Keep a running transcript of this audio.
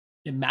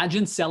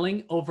Imagine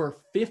selling over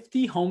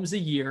 50 homes a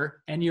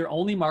year and your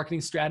only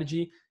marketing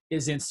strategy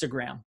is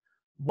Instagram.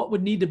 What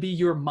would need to be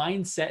your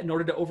mindset in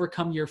order to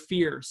overcome your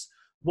fears?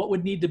 What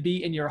would need to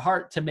be in your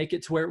heart to make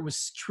it to where it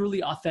was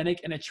truly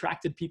authentic and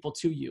attracted people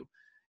to you?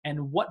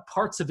 And what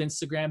parts of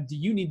Instagram do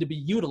you need to be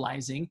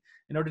utilizing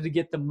in order to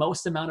get the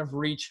most amount of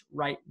reach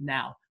right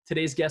now?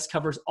 Today's guest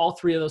covers all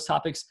three of those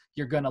topics.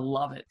 You're going to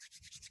love it.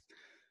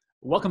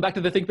 Welcome back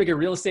to the Think Bigger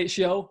Real Estate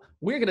Show.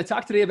 We're going to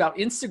talk today about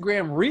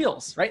Instagram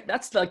Reels, right?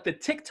 That's like the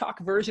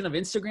TikTok version of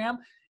Instagram.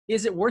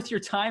 Is it worth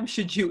your time?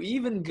 Should you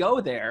even go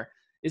there?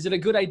 Is it a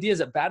good idea? Is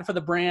it bad for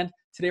the brand?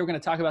 Today, we're going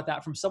to talk about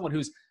that from someone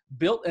who's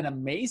built an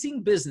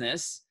amazing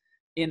business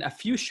in a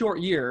few short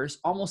years,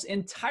 almost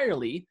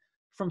entirely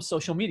from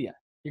social media.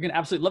 You're going to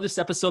absolutely love this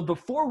episode.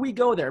 Before we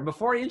go there,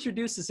 before I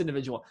introduce this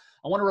individual,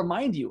 I want to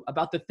remind you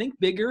about the Think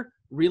Bigger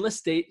Real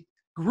Estate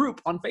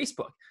group on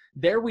Facebook.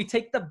 There we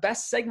take the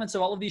best segments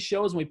of all of these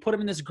shows and we put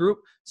them in this group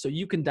so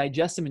you can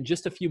digest them in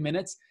just a few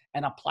minutes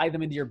and apply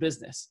them into your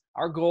business.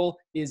 Our goal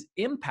is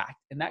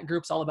impact, and that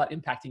group's all about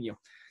impacting you.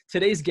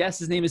 Today's guest,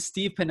 his name is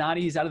Steve Pinati.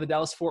 He's out of the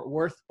Dallas-Fort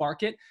Worth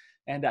market,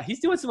 and he's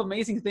doing some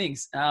amazing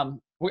things.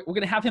 We're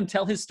going to have him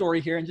tell his story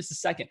here in just a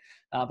second,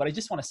 but I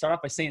just want to start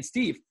off by saying,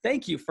 Steve,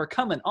 thank you for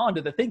coming on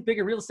to the Think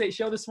Bigger Real Estate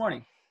Show this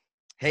morning.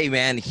 Hey,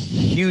 man,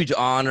 huge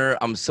honor.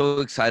 I'm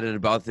so excited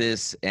about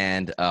this.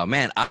 And,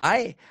 man,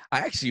 I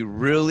actually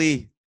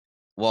really,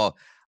 well,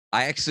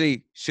 I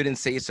actually shouldn't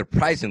say it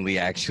surprisingly,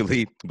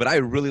 actually, but I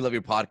really love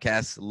your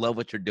podcast. Love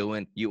what you're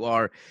doing. You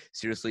are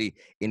seriously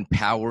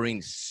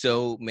empowering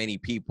so many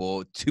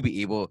people to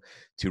be able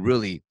to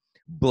really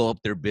blow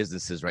up their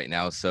businesses right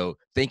now. So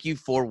thank you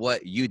for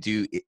what you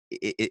do.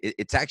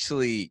 It's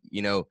actually,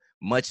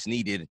 much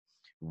needed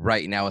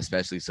right now,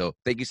 especially. So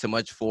thank you so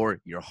much for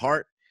your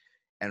heart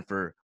and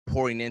for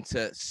pouring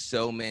into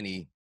so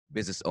many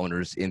business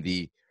owners in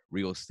the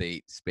real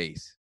estate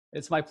space.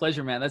 It's my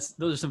pleasure, man.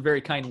 Those are some very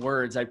kind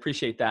words. I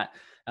appreciate that.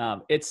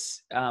 I'll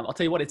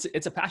tell you what,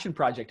 it's a passion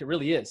project. It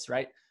really is,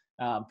 right?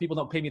 People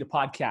don't pay me to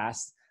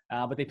podcast,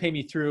 but they pay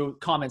me through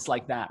comments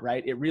like that,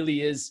 right? It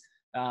really is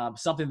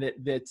something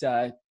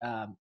that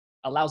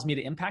allows me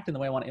to impact in the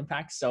way I want to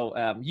impact.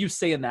 So you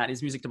saying that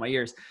is music to my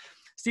ears.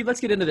 Steve,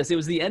 let's get into this. It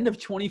was the end of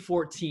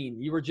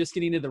 2014. You were just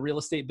getting into the real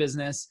estate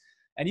business.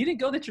 And you didn't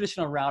go the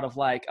traditional route of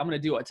like, I'm going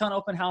to do a ton of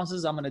open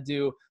houses. I'm going to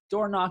do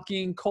door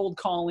knocking, cold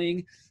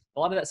calling, a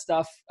lot of that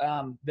stuff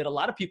that a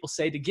lot of people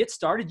say to get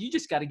started, you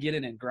just got to get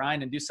in and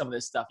grind and do some of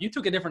this stuff. You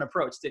took a different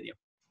approach, didn't you?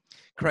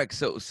 Correct.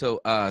 So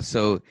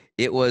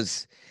it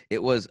was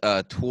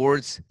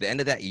towards the end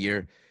of that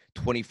year,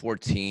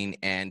 2014.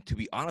 And to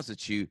be honest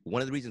with you,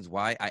 one of the reasons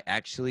why I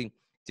actually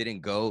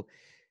didn't go,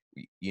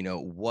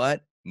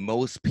 what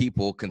most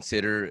people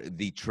consider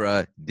the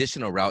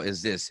traditional route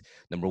is this.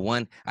 Number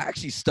one, I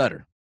actually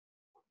stutter.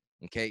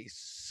 Okay.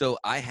 So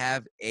I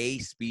have a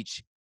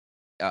speech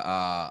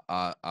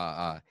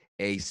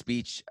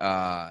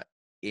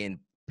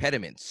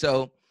impediment.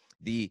 So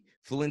the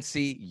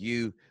fluency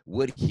you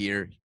would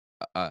hear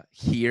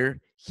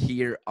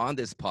here on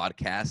this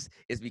podcast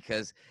is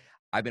because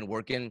I've been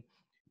working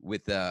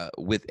with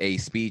a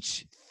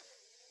speech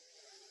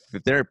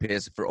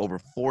therapist for over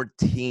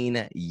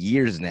 14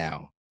 years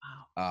now.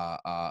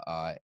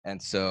 And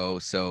so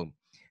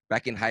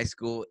back in high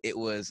school, it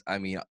was,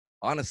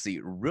 honestly,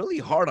 really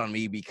hard on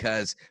me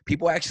because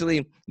people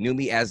actually knew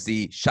me as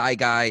the shy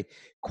guy,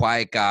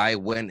 quiet guy,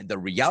 when the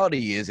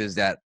reality is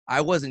that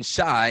I wasn't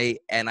shy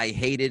and I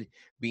hated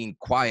being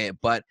quiet,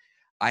 but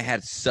I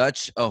had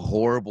such a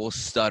horrible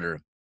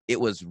stutter. It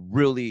was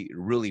really,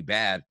 really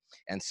bad.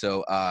 And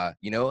so, I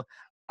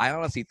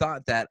honestly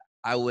thought that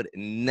I would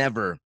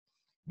never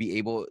be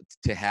able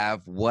to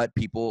have what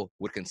people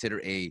would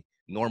consider a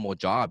normal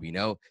job,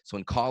 So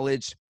in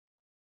college,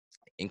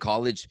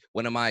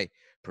 one of my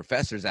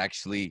professors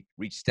actually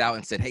reached out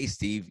and said, hey,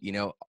 Steve,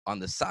 on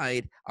the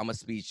side, I'm a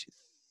speech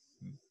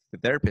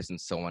therapist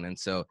and so on. And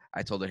so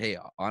I told her, hey,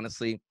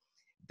 honestly,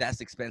 that's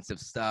expensive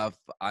stuff.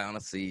 I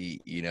honestly,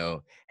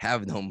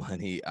 have no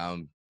money.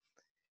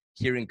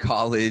 Here in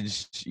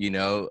college,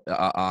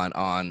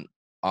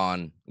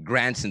 on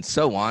grants and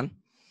so on.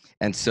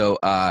 And so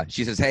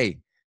she says, hey,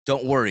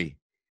 don't worry.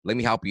 Let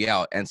me help you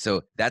out. And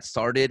so that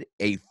started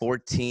a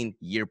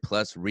 14-year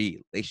plus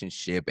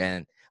relationship.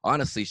 And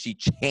honestly, she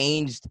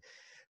changed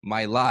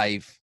my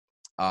life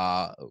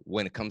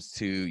when it comes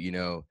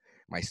to,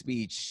 my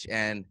speech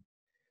and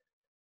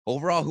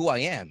overall who I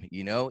am.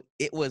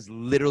 It was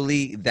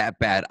literally that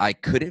bad. I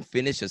couldn't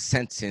finish a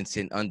sentence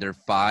in under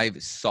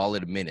 5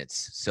 solid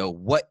minutes. So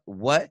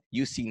what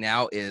you see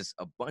now is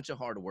a bunch of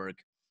hard work.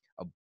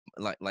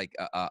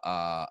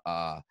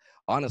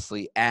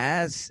 Honestly,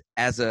 as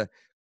a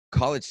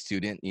college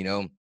student,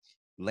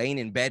 laying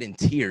in bed in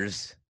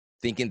tears,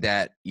 thinking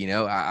that,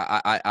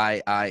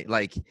 I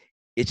like,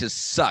 it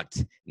just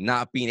sucked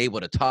not being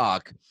able to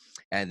talk.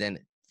 And then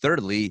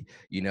thirdly,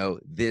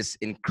 this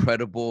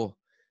incredible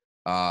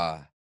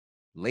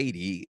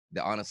lady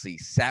that honestly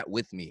sat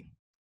with me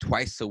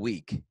twice a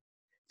week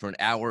for an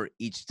hour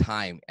each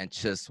time and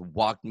just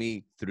walked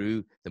me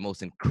through the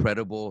most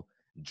incredible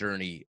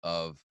journey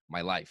of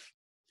my life.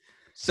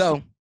 Steve,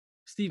 So,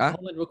 Steve,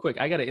 hold on real quick.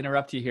 I got to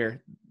interrupt you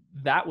here.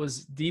 That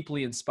was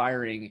deeply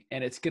inspiring,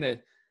 and it's gonna.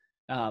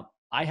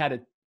 I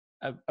had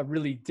a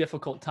really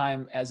difficult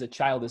time as a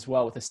child as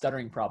well with a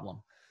stuttering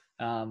problem.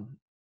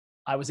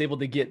 I was able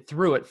to get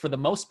through it for the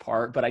most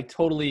part, but I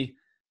totally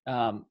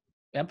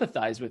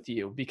empathize with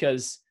you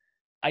because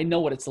I know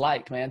what it's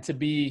like, man, to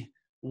be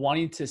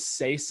wanting to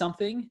say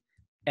something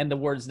and the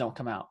words don't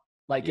come out.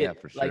 Like yeah,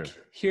 for sure. like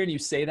hearing you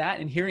say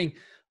that and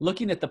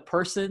looking at the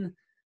person,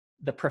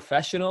 the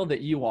professional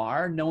that you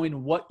are,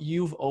 knowing what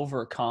you've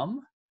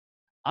overcome,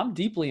 I'm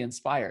deeply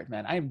inspired,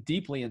 man. I am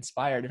deeply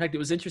inspired. In fact, it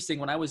was interesting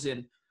when I was in,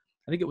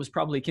 I think it was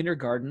probably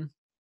kindergarten.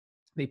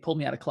 They pulled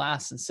me out of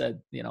class and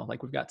said,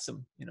 like, we've got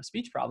some,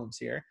 speech problems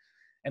here.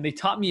 And they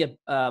taught me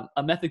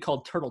a method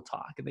called turtle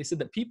talk. And they said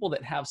that people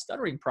that have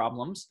stuttering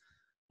problems,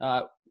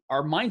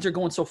 our minds are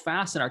going so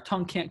fast and our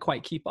tongue can't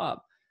quite keep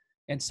up.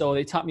 And so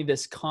they taught me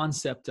this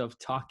concept of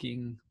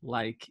talking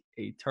like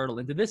a turtle.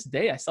 And to this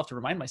day, I still have to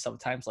remind myself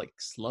at times, like,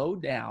 slow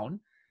down.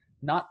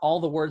 Not all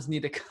the words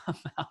need to come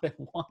out at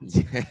once.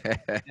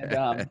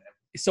 And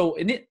so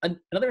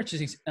another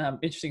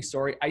interesting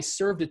story, I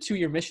served a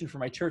 2-year mission for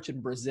my church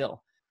in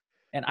Brazil.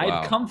 And I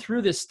had come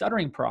through this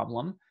stuttering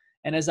problem.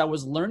 And as I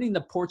was learning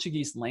the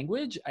Portuguese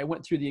language, I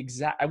went through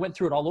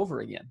it all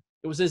over again.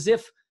 It was as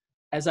if,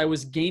 as I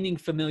was gaining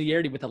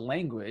familiarity with the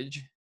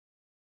language,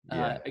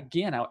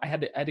 again, I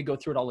had to go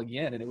through it all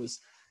again. And it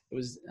was,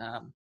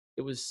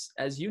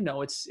 as you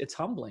know, it's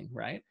humbling,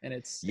 right? And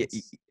it's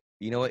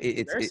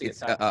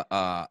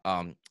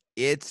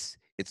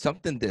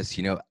something this,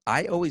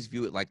 I always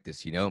view it like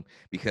this,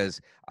 because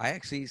I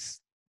actually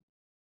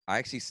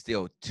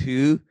still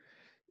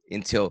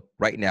until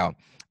right now,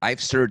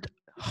 I've served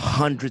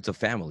hundreds of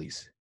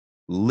families.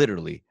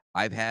 Literally,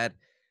 I've had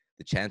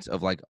the chance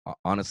of, like,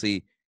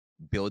 honestly,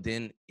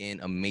 building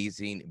an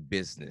amazing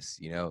business.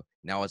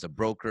 Now as a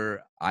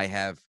broker, I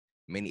have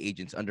many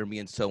agents under me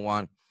and so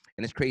on.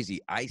 And it's crazy.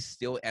 I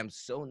still am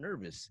so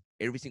nervous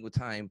every single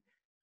time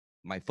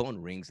my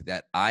phone rings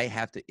that I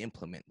have to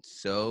implement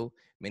so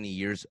many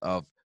years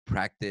of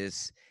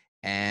practice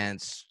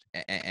and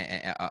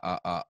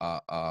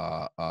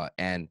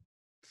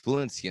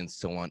fluency and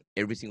so on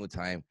every single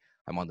time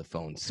I'm on the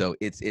phone. So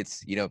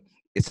it's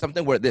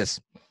something where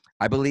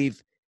I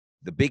believe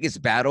the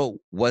biggest battle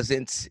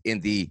wasn't in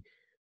the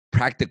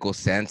practical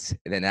sense.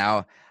 And then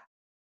now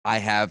I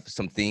have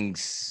some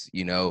things,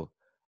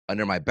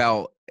 under my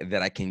belt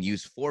that I can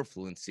use for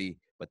fluency.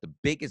 But the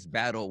biggest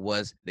battle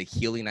was the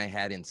healing I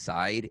had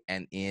inside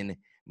and in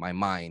my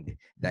mind,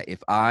 that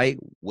if I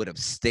would have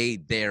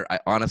stayed there, I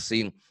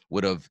honestly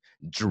would have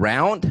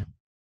drowned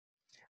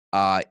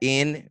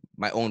in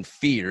my own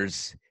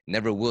fears,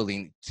 never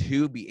willing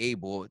to be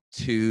able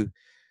to,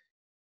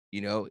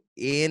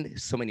 in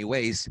so many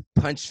ways,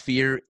 punch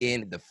fear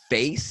in the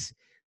face,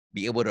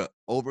 be able to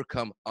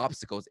overcome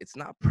obstacles. It's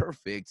not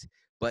perfect,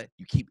 but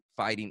you keep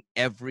fighting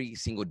every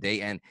single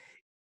day. And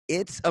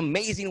it's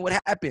amazing what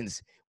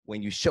happens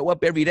when you show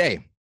up every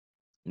day.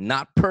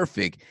 Not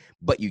perfect,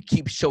 but you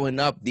keep showing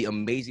up, the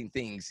amazing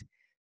things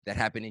that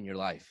happen in your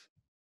life.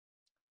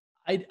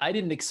 I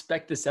didn't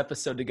expect this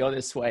episode to go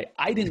this way.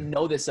 I didn't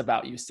know this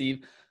about you,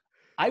 Steve.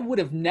 I would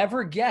have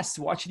never guessed,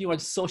 watching you on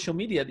social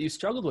media, that you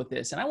struggled with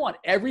this. And I want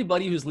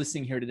everybody who's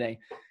listening here today,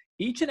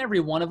 each and every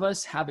one of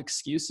us have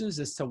excuses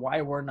as to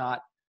why we're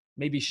not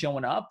maybe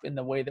showing up in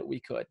the way that we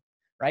could,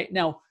 right?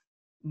 Now,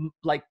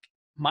 like,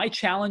 my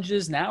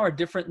challenges now are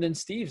different than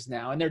Steve's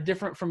now, and they're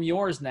different from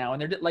yours now.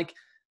 And they're like,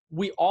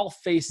 we all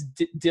face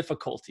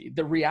difficulty.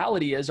 The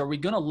reality is, are we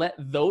going to let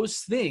those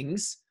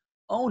things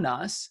own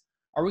us?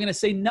 Are we going to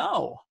say,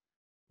 no,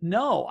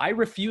 I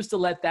refuse to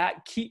let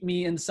that keep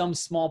me in some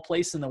small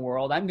place in the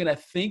world. I'm going to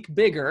think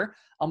bigger.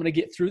 I'm going to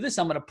get through this.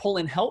 I'm going to pull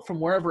in help from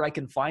wherever I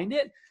can find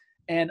it.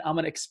 And I'm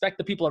going to expect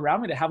the people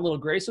around me to have a little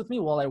grace with me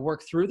while I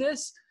work through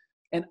this.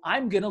 And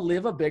I'm going to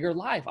live a bigger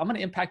life. I'm going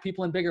to impact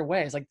people in bigger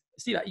ways. Like,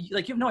 Steve,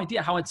 like, you have no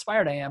idea how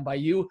inspired I am by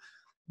you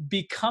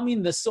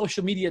becoming the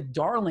social media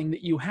darling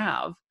that you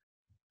have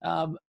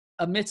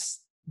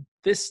amidst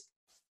this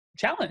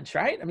challenge,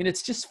 right? I mean,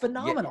 it's just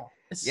phenomenal.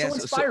 It's so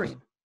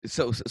inspiring.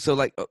 So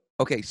like,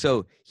 okay,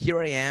 so here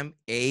I am,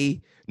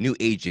 a new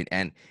agent.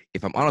 And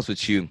if I'm honest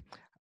with you,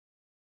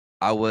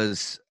 I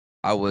was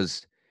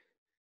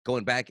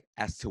going back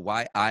as to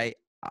why I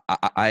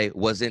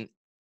wasn't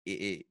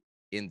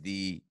in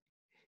the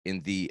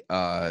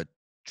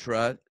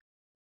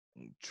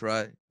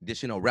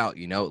traditional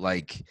route,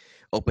 like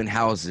open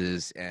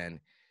houses and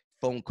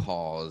phone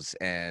calls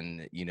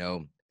and,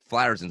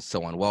 flyers and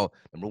so on. Well,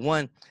 number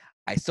one,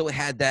 I still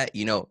had that,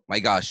 my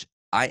gosh,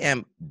 I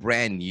am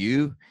brand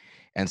new.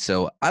 And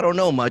so I don't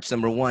know much,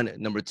 number one.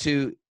 Number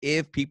two,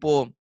 if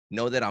people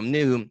know that I'm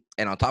new,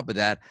 and on top of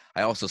that,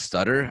 I also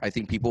stutter, I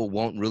think people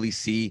won't really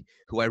see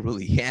who I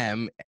really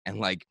am and,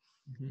 like,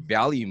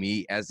 value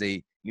me as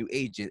a new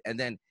agent. And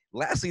then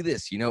lastly,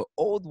 this,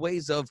 old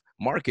ways of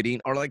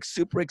marketing are, like,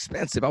 super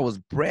expensive. I was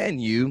brand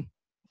new.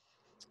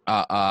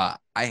 I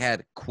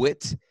had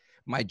quit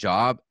my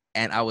job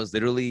and I was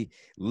literally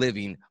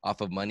living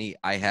off of money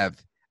I had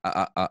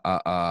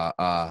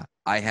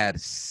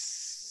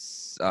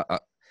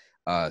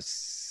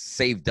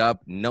saved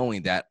up,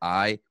 knowing that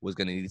I was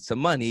going to need some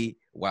money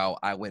while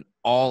I went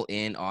all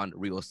in on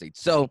real estate.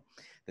 So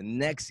the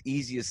next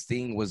easiest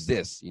thing was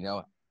this.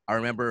 I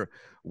remember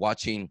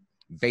watching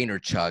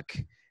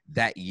Vaynerchuk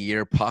that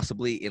year,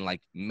 possibly in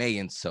like May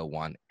and so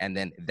on. And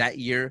then that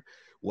year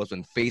was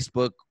when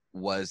Facebook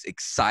was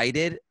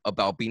excited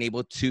about being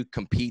able to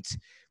compete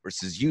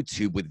versus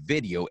YouTube with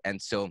video. And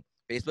so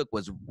Facebook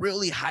was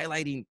really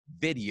highlighting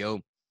video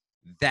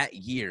that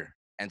year.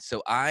 And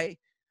so I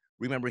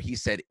remember he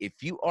said, if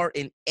you are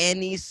in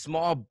any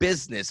small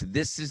business,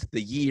 this is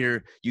the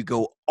year you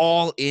go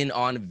all in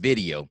on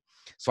video.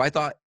 So I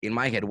thought in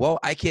my head, well,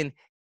 I can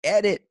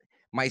edit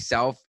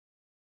myself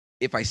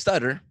if I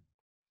stutter.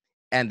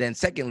 And then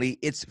secondly,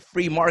 it's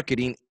free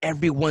marketing.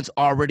 Everyone's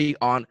already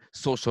on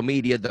social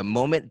media. The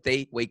moment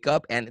they wake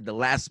up and the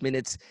last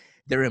minutes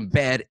they're in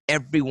bed,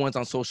 everyone's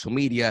on social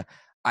media.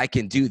 I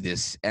can do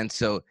this. And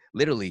so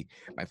literally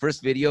my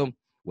first video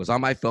was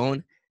on my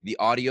phone. The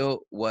audio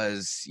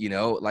was,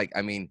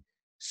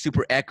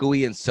 super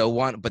echoey and so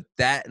on, but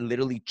that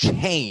literally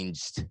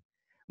changed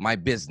my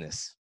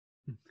business.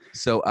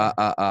 So,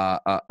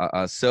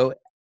 so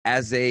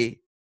as a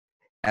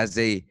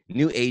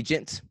new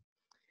agent,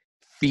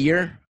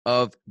 fear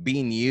of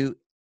being you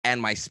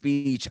and my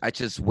speech, I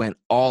just went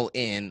all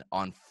in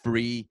on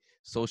free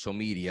social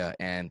media,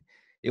 and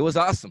it was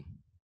awesome.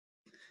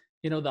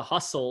 The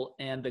hustle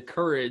and the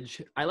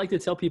courage. I like to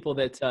tell people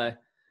that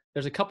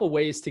there's a couple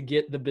ways to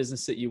get the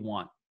business that you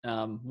want.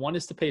 One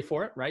is to pay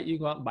for it, right? You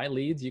go out and buy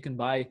leads. You can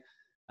buy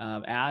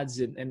ads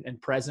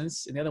and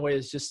presence. And the other way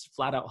is just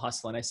flat out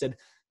hustle. And I said,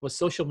 with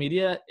social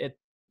media,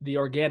 the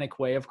organic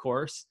way, of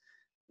course,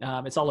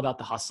 it's all about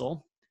the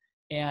hustle.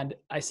 And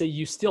I say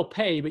you still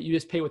pay, but you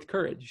just pay with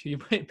courage. You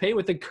pay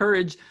with the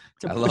courage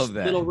to push. I love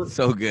that.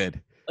 So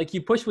good. Like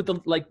you push with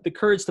the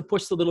courage to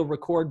push the little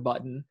record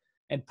button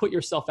and put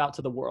yourself out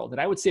to the world. And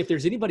I would say if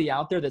there's anybody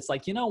out there that's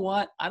like, you know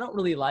what, I don't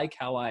really like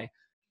how I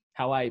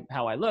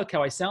look,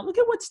 how I sound. Look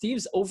at what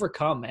Steve's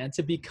overcome, man,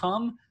 to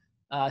become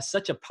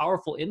such a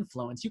powerful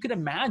influence. You could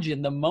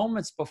imagine the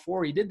moments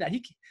before he did that.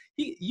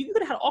 You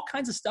could have had all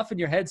kinds of stuff in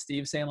your head,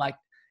 Steve, saying like,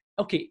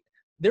 okay,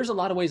 there's a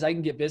lot of ways I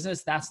can get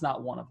business. That's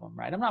not one of them,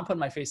 right? I'm not putting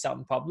my face out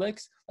in public.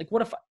 Like,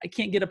 what if I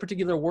can't get a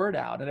particular word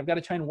out and I've got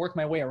to try and work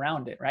my way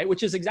around it, right?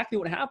 Which is exactly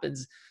what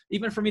happens.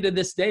 Even for me to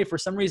this day, for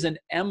some reason,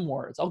 M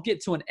words, I'll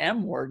get to an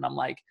M word and I'm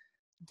like,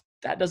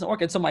 that doesn't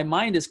work. And so my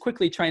mind is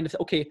quickly trying to,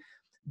 okay,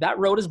 that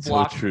road is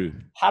blocked. So true.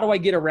 How do I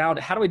get around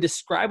it? How do I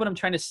describe what I'm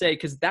trying to say?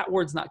 Because that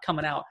word's not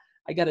coming out.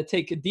 I got to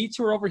take a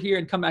detour over here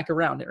and come back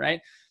around it,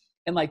 right?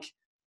 And like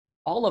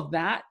all of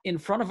that in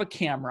front of a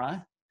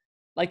camera,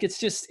 like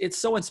it's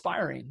so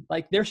inspiring.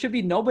 Like there should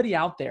be nobody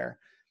out there.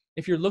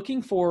 If you're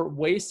looking for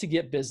ways to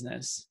get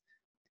business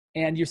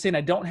and you're saying,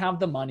 I don't have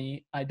the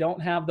money, I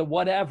don't have the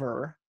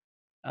whatever,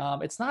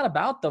 it's not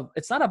about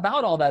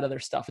all that other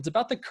stuff. It's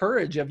about the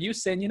courage of you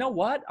saying, you know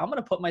what, I'm going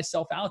to put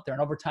myself out there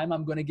and over time,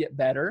 I'm going to get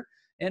better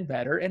and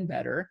better and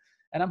better.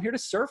 And I'm here to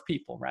serve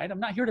people, right? I'm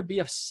not here to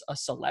be a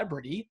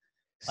celebrity.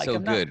 Like so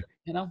I'm good.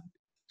 Not,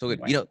 so good.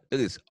 Anyway. Look at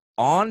this.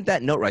 On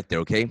that note right there,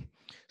 okay?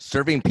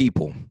 Serving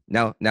people.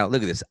 Now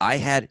look at this. I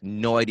had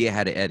no idea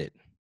how to edit.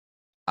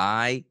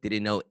 I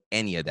didn't know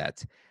any of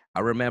that.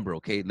 I remember,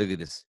 okay, look at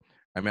this.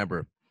 I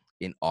remember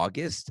in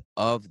August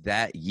of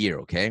that year,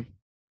 okay?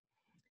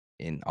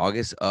 In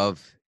August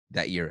of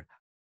that year,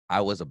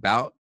 I was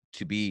about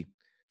to be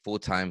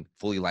full-time,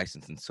 fully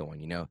licensed and so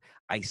on,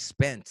 I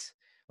spent,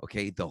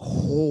 okay, the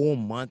whole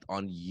month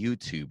on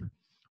YouTube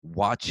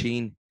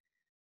watching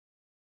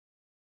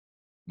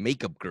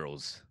makeup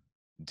girls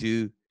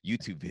do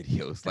YouTube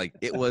videos. Like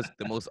it was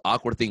the most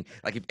awkward thing.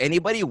 Like if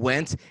anybody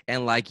went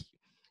and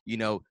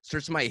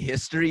searched my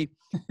history,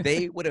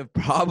 they would have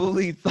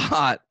probably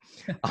thought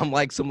I'm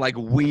like some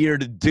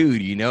weird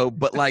dude,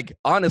 but like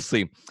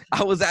honestly,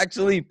 I was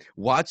actually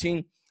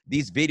watching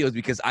these videos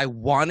because I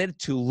wanted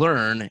to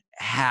learn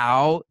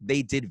how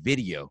they did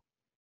video,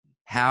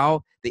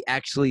 how they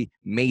actually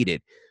made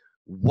it,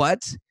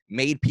 what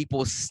made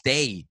people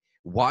stay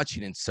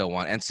watching and so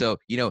on. And so,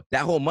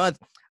 that whole month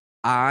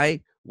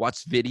I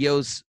watched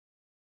videos.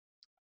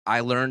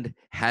 I learned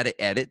how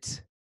to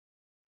edit.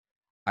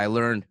 I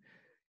learned,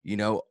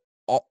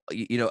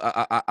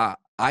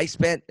 I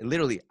spent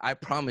literally, I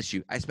promise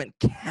you, I spent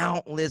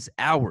countless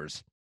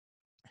hours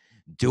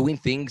doing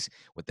things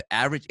what the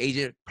average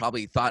agent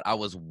probably thought I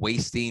was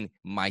wasting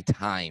my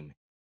time,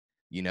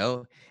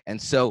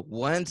 And so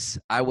once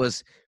I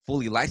was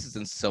fully licensed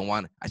and so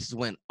on, I just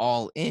went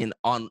all in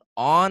on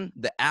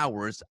the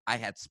hours I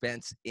had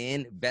spent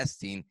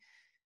investing,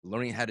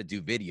 learning how to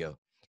do video.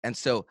 And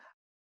so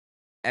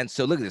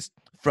look at this.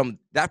 From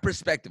that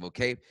perspective,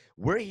 okay,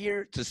 we're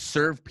here to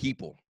serve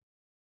people,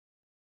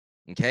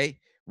 okay?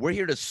 We're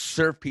here to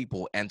serve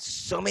people. And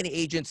so many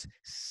agents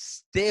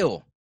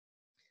still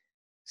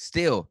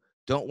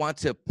don't want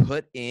to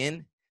put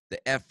in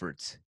the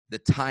efforts, the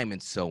time,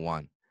 and so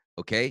on,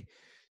 okay,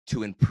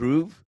 to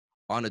improve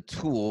on a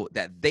tool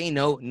that they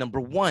know, number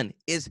one,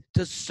 is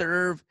to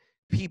serve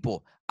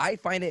people. I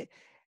find it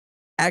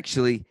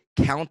actually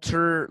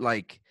counter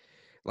like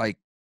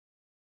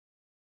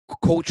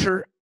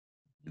culture.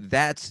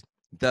 That's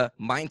the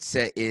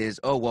mindset is,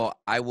 oh, well,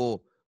 I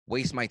will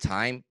waste my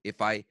time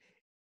if I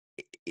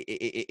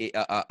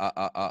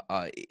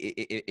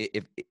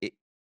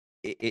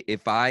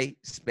if I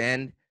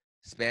spend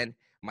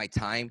my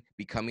time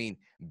becoming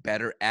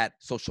better at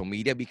social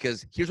media.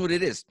 Because here's what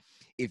it is: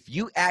 if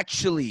you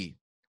actually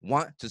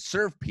want to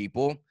serve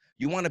people,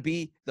 you want to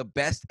be the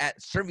best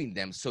at serving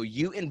them. So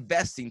you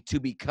investing to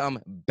become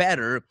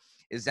better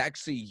is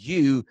actually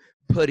you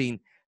putting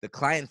the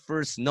client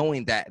first,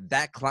 knowing that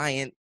that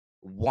client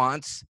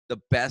wants the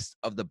best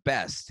of the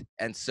best.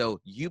 And so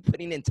you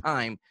putting in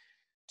time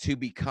to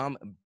become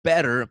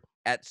better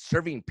at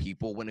serving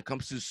people when it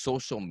comes to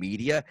social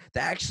media,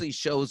 that actually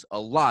shows a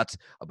lot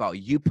about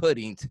you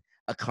putting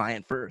a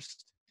client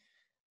first.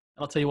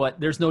 I'll tell you what,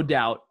 there's no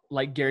doubt,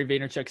 like Gary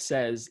Vaynerchuk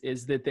says,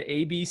 is that the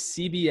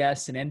ABC,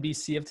 CBS, and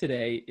NBC of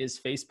today is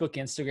Facebook,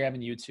 Instagram,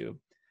 and YouTube.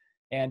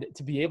 And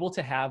to be able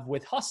to have,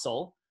 with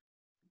hustle,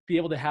 be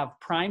able to have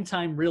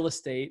primetime real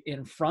estate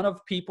in front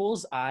of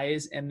people's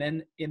eyes and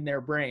then in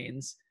their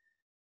brains,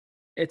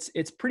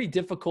 it's pretty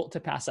difficult to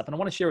pass up. And I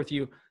want to share with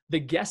you the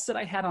guest that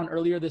I had on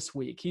earlier this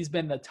week. He's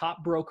been the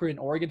top broker in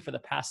Oregon for the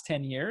past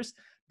 10 years,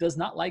 does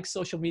not like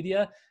social media.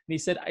 And he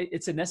said,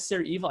 it's a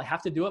necessary evil. I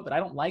have to do it, but I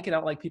don't like it. I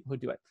don't like people who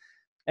do it.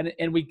 And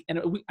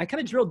I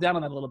kind of drilled down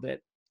on that a little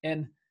bit.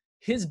 And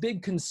his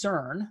big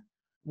concern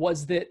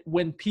was that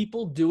when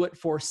people do it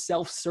for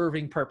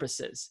self-serving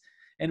purposes,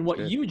 and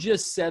what you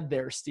just said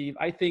there, Steve,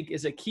 I think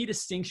is a key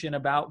distinction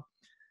about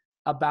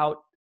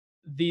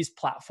these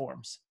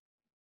platforms,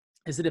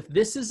 is that if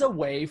this is a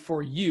way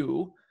for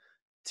you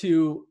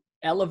to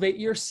elevate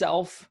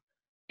yourself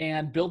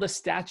and build a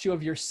statue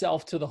of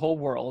yourself to the whole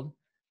world,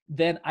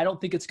 then I don't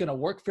think it's going to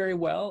work very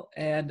well.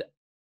 And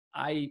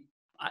I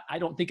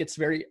don't think it's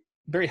very,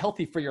 very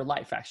healthy for your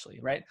life, actually,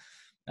 right?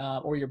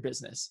 Or your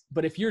business.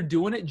 But if you're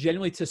doing it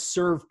genuinely to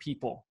serve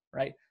people,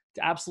 right?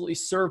 To absolutely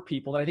serve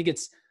people, then I think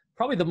it's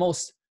probably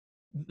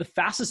the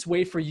fastest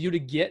way for you to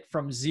get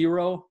from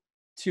zero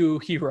to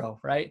hero,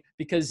 right?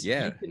 Because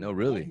you can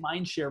really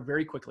mind share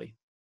very quickly.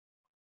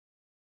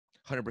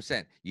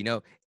 100%. You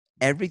know,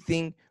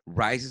 everything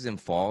rises and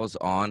falls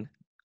on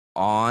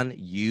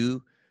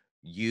you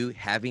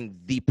having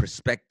the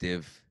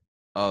perspective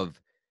of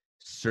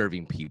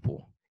serving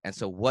people. And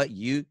so what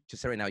you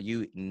just said right now,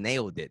 you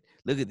nailed it.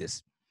 Look at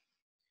this.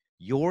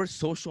 Your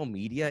social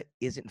media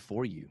isn't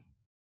for you.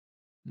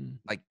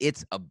 Like,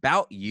 it's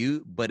about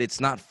you, but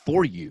it's not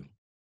for you.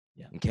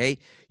 Yeah. Okay.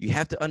 You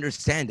have to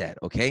understand that.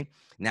 Okay.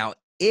 Now,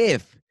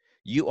 if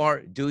you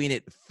are doing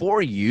it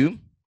for you,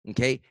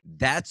 okay,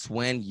 that's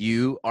when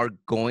you are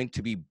going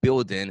to be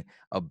building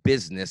a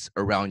business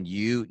around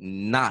you,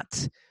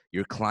 not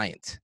your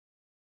client.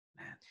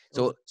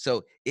 So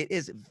it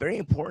is very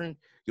important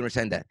you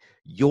understand that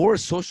your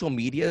social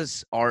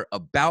medias are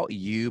about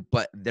you,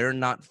 but they're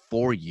not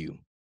for you.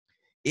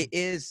 It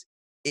is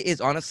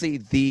honestly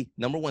the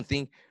number one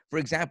thing. For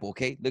example,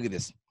 okay, look at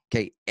this.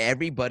 Okay,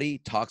 everybody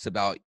talks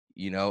about,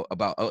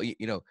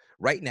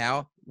 right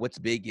now, what's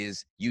big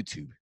is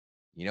YouTube.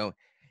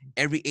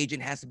 Every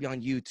agent has to be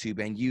on YouTube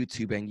and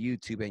YouTube and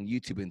YouTube and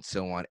YouTube and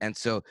so on. And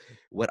so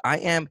what I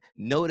am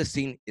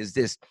noticing is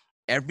this: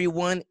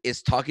 everyone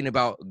is talking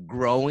about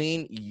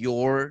growing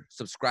your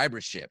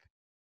subscribership.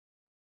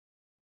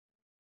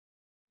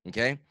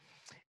 Okay.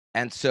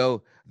 And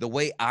so the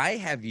way I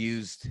have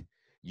used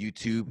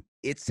YouTube,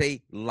 it's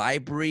a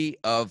library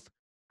of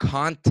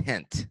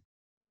content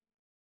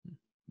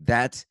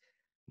that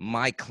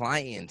my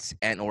clients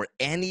or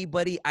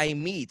anybody I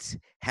meet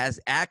has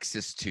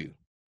access to.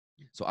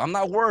 So I'm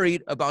not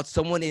worried about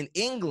someone in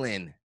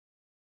England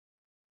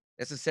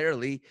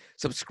necessarily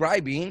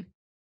subscribing,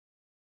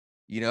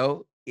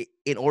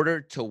 in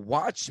order to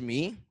watch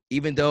me,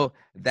 even though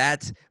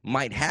that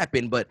might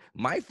happen. But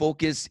my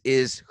focus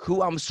is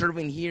who I'm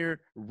serving here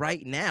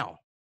right now,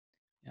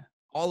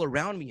 all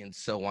around me and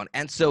so on.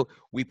 And so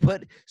we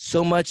put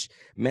so much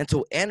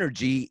mental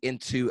energy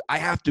into, I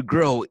have to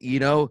grow,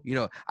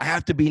 I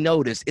have to be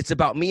noticed. It's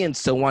about me and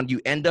so on. You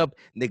end up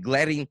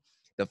neglecting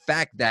the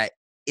fact that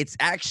it's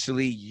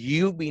actually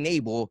you being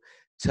able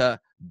to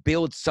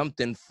build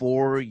something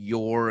for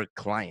your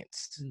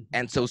clients. Mm-hmm.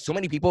 And so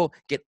many people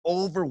get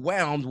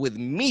overwhelmed with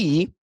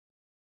me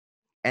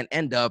and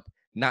end up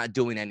not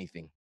doing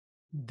anything.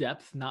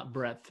 Depth, not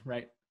breadth,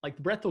 right? Like,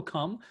 the breadth will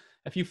come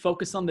if you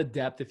focus on the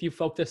depth, if you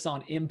focus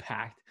on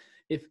impact.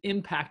 If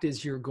impact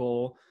is your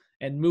goal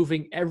and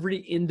moving every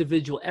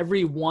individual,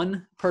 every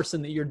one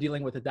person that you're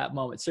dealing with at that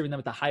moment, serving them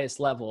at the highest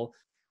level,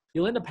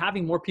 you'll end up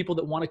having more people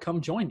that want to come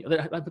join you.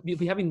 You'll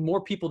be having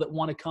more people that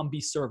want to come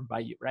be served by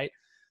you, right?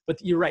 But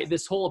you're right.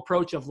 This whole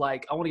approach of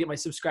like, I want to get my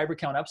subscriber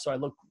count up so I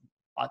look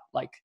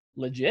like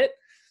legit.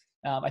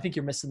 I think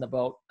you're missing the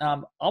boat.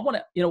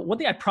 One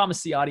thing I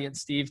promised the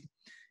audience, Steve,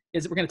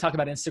 is that we're going to talk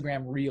about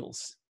Instagram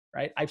Reels,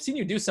 right? I've seen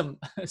you do some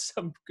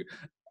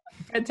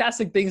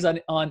fantastic things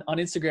on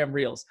Instagram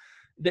Reels.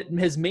 that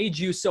has made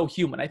you so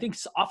human. I think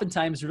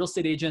oftentimes real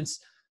estate agents,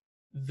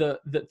 the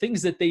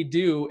things that they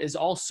do is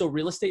also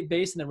real estate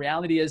based. And the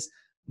reality is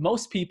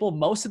most people,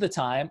 most of the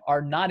time,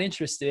 are not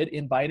interested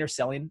in buying or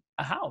selling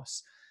a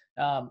house.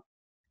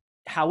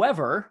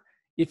 However,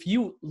 if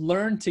you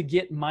learn to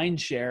get mind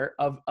share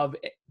of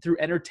through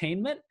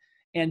entertainment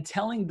and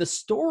telling the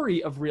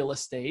story of real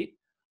estate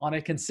on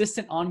a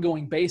consistent,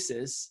 ongoing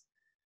basis,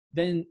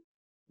 then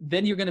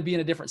you're going to be in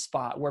a different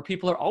spot where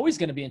people are always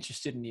going to be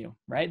interested in you,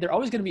 right? They're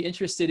always going to be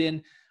interested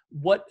in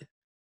what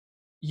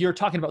you're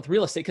talking about with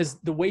real estate, because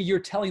the way you're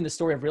telling the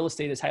story of real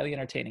estate is highly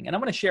entertaining. And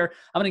I'm going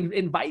to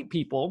invite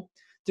people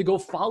to go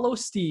follow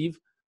Steve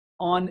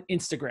on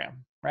Instagram,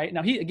 right?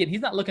 Now,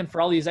 he's not looking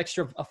for all these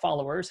extra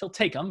followers. He'll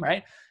take them,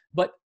 right?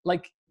 But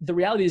like the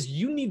reality is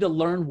you need to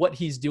learn what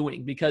he's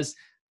doing, because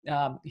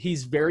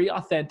he's very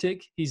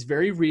authentic. He's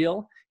very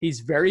real.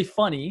 He's very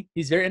funny.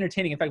 He's very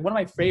entertaining. In fact, one of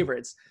my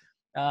favorites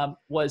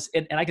was,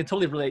 and I can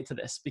totally relate to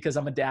this because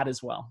I'm a dad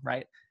as well,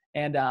 right?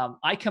 And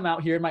I come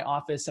out here in my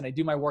office and I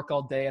do my work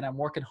all day and I'm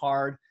working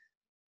hard.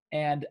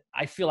 And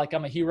I feel like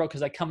I'm a hero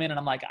because I come in and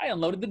I'm like, I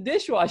unloaded the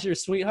dishwasher,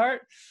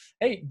 sweetheart.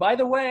 Hey, by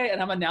the way,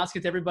 and I'm announcing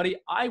it to everybody,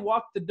 I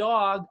walked the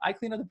dog. I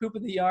cleaned up the poop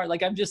in the yard.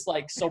 Like, I'm just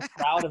like so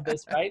proud of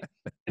this, right?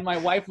 And my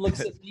wife looks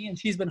at me and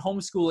she's been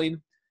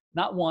homeschooling,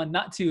 not 1,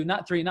 not 2,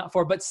 not 3, not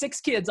 4, but 6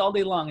 kids all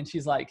day long. And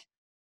she's like,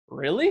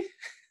 really?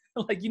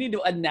 Like, you need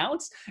to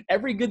announce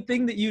every good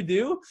thing that you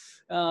do.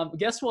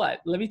 Guess what?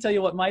 Let me tell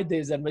you what my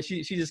day's done. But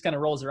she just kind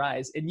of rolls her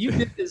eyes. And you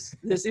did this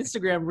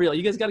Instagram reel.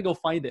 You guys got to go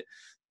find it.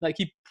 Like,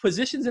 he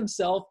positions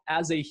himself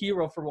as a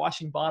hero for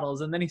washing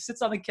bottles. And then he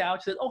sits on the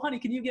couch and says, oh, honey,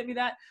 can you get me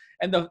that?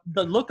 And the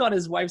look on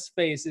his wife's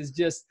face is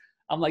just,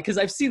 I'm like, because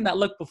I've seen that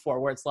look before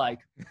where it's like,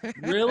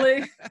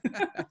 really?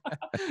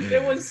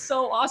 It was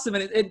so awesome.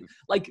 And it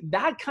like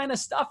that kind of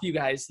stuff, you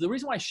guys, the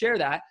reason why I share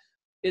that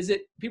is that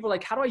people are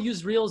like, how do I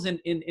use reels in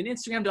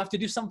Instagram? Do I have to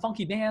do some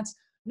funky dance?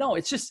 No,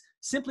 it's just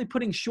simply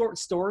putting short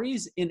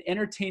stories in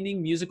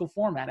entertaining musical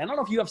format. I don't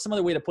know if you have some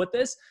other way to put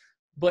this,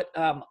 but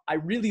I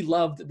really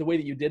loved the way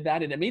that you did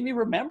that. And it made me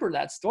remember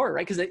that story,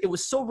 right? Because it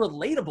was so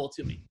relatable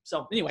to me.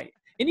 So anyway,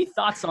 any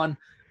thoughts on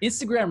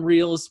Instagram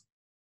reels?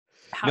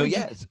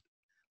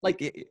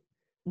 Like,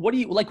 what do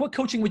you, like, what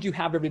coaching would you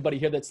have everybody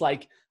here that's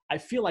like, I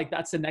feel like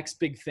that's the next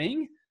big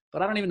thing,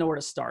 but I don't even know where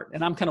to start.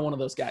 And I'm kind of one of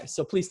those guys.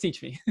 So please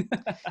teach me.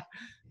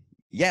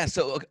 Yeah.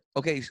 So,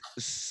 okay.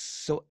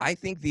 So I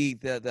think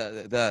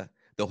the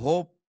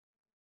whole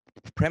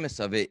premise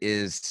of it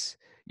is,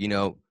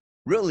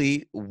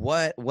 really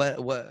what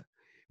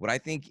I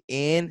think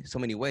in so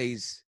many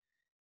ways,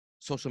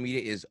 social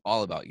media is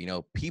all about.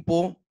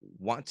 People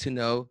want to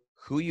know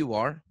who you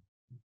are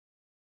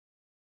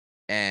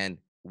and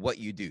what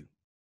you do.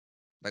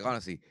 Like,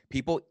 honestly,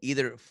 people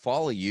either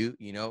follow you,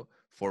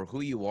 for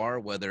who you are,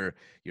 whether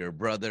you're a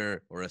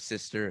brother or a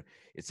sister,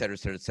 et cetera, et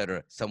cetera, et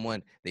cetera,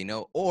 someone they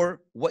know,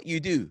 or what you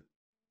do,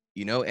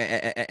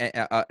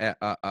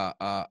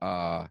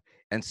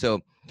 and so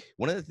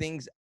one of the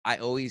things I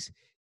always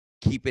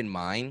keep in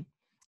mind,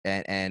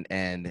 and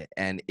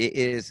it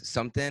is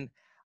something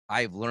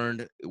I've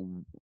learned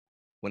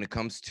when it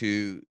comes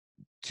to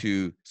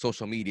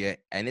social media,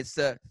 and it's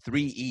the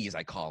 3 E's,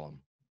 I call them.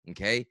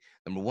 Okay,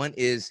 number 1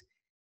 is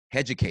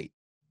educate.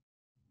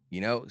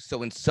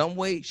 So in some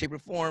way, shape, or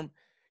form,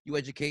 you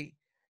educate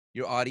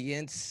your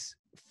audience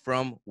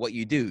from what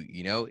you do.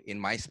 In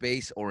my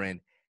space or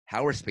in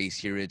our space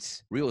here,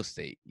 it's real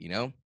estate.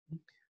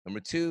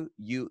 Number 2,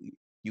 you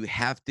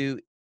have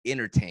to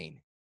entertain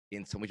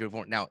in some way, shape, or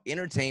form. Now,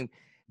 entertain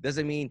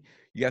doesn't mean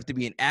you have to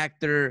be an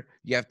actor,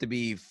 you have to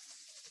be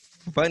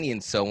funny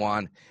and so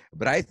on.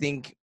 But I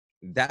think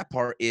that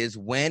part is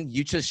when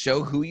you just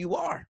show who you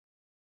are.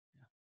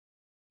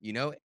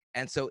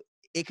 And so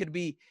it could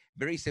be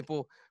very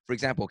simple. For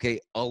example, okay,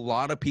 a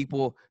lot of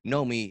people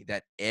know me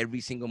that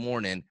every single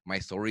morning my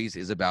stories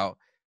is about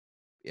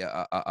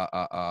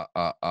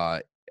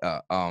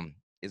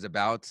is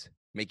about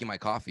making my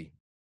coffee.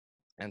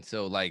 And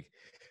so like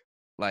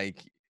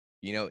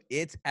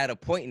it's at a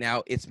point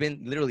now, it's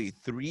been literally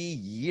 3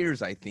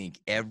 years, I think,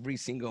 every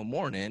single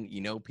morning,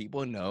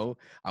 people know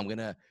I'm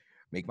gonna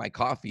make my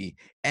coffee.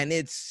 And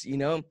it's,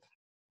 it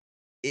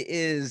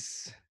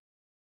is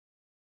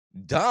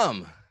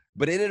dumb,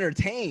 but it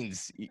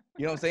entertains. You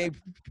know what I'm saying?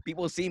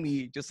 People see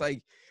me just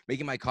like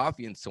making my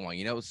coffee and so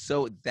on,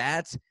 so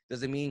that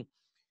doesn't mean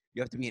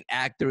you have to be an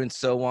actor and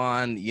so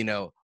on,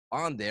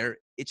 on there.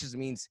 It just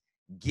means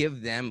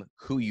give them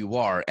who you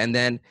are. And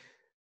then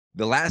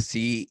the last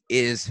C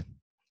is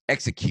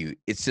execute.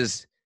 It's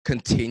just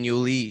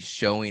continually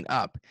showing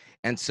up.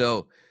 And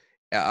so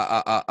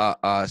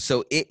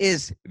so it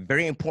is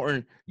very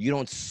important you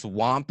don't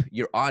swamp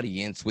your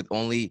audience with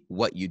only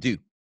what you do.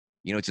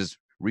 It's just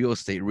real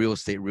estate,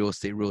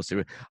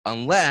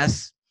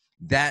 unless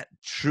that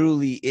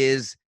truly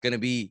is going to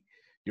be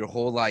your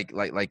whole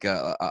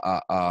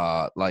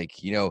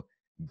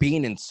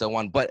being and so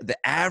on. But the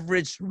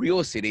average real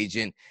estate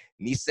agent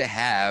needs to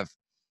have,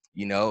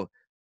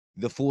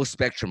 the full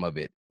spectrum of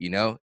it.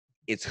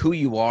 It's who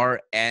you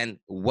are and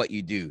what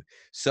you do.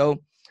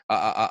 So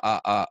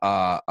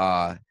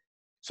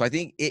so I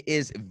think it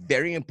is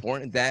very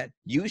important that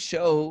you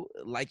show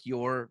like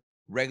your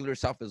regular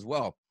self as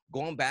well.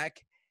 Going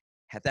back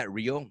at that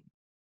reel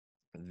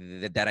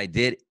that I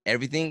did,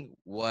 everything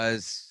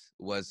was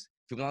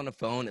filming on the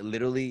phone,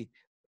 literally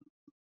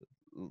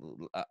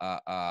uh, uh,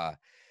 uh,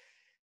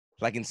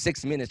 like in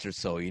 6 minutes or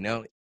so,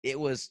 it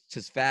was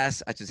just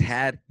fast. I just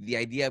had the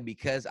idea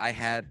because I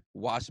had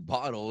washed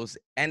bottles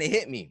and it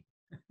hit me.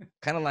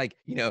 Kind of like,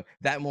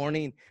 that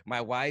morning,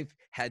 my wife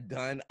had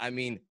done,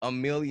 a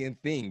million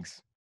things.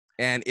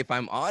 And if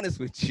I'm honest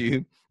with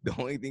you, the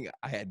only thing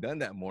I had done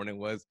that morning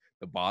was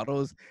the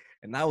bottles.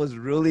 And I was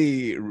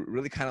really,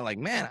 really kind of like,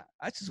 man,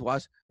 I just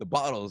washed the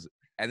bottles.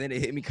 And then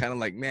it hit me kind of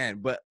like,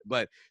 man,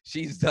 but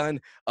she's done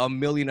a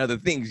million other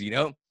things.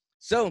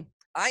 So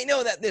I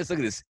know that look at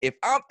this. If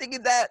I'm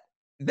thinking that,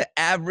 the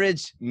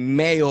average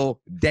male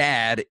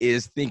dad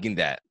is thinking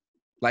that,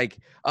 like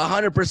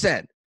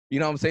 100%. You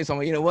know what I'm saying? So I'm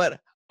like, you know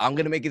what? I'm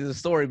going to make it a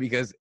story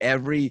because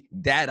every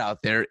dad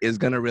out there is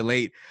going to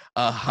relate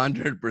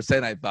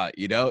 100%. I thought,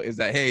 is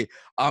that, hey,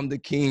 I'm the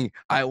king.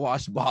 I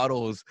wash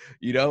bottles.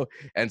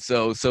 And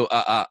so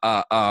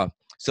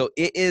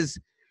it is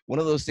one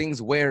of those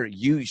things where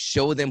you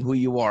show them who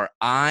you are.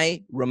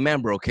 I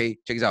remember, okay,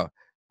 check this out.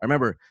 I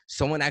remember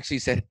someone actually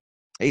said,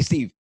 hey,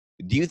 Steve,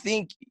 do you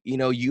think,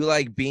 you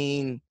like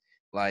being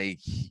like,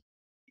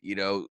 you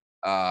know,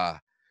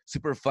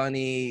 super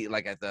funny,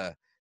 like at the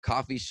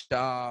coffee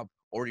shop,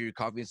 order your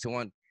coffee and so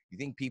on? You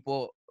think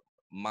people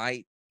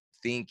might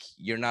think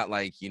you're not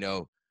like,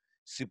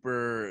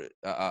 super,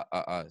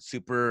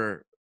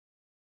 super,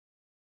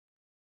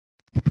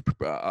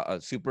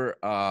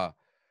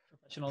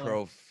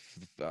 Professional.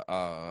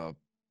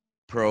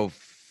 pro,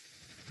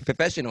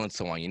 professional and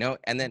so on?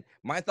 And then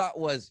my thought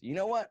was, you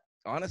know what?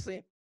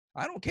 Honestly,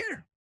 I don't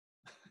care.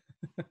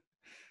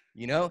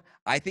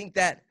 I think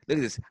that, look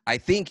at this. I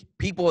think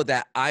people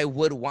that I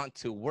would want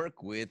to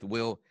work with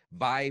will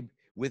vibe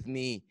with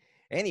me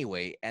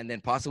anyway. And then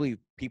possibly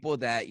people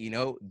that,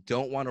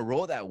 don't want to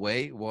roll that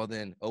way. Well,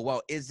 then, oh,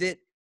 well, is it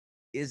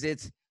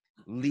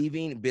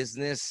leaving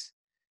business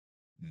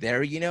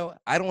there?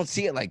 I don't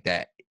see it like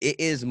that. It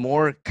is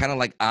more kind of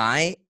like,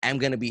 I am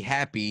going to be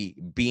happy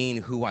being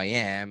who I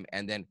am.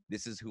 And then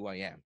this is who I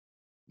am.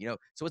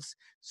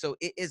 So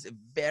it is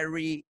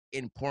very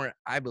important,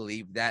 I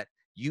believe, that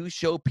you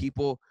show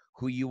people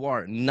who you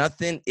are.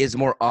 Nothing is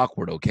more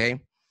awkward, okay?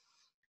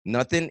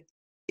 Nothing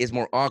is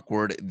more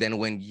awkward than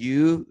when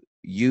you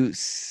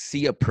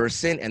see a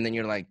person and then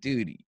you're like,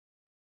 dude,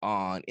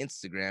 on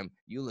Instagram,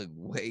 you look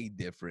way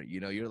different.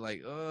 You're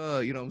like, oh,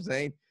 you know what I'm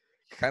saying?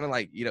 Kind of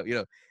like,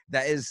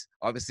 that is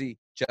obviously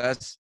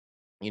just,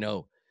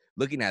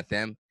 looking at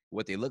them,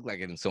 what they look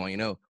like and so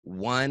on.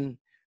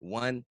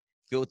 One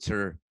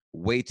filter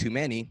way too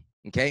many,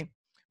 okay?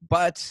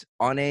 But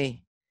on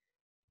a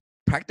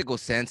practical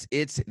sense,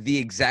 it's the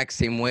exact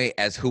same way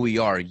as who we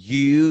are.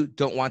 You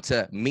don't want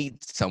to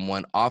meet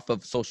someone off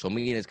of social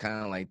media. It's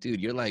kind of like, dude,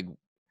 you're like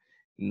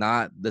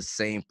not the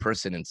same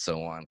person and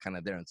so on, kind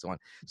of there and so on.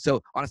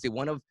 So honestly,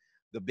 one of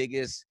the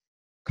biggest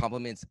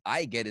compliments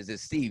I get is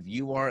this, Steve,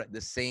 you are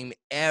the same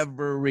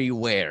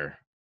everywhere.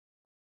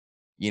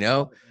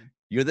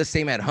 You're the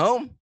same at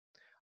home,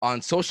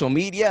 on social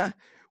media,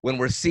 when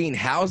we're seeing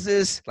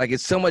houses. Like,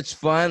 it's so much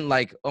fun.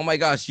 Like, oh my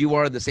gosh, you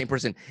are the same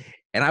person.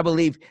 And I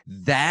believe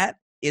that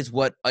is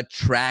what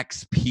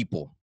attracts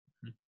people.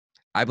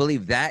 I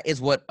believe that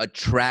is what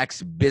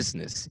attracts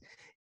business.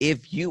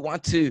 If you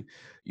want to,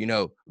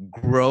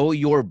 grow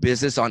your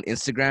business on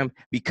Instagram,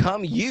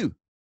 become you.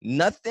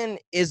 Nothing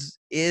is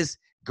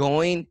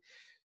going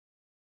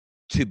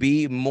to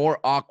be more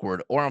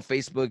awkward, or on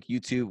Facebook,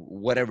 YouTube,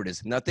 whatever it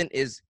is. Nothing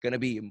is going to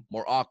be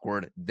more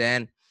awkward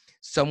than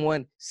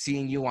someone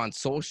seeing you on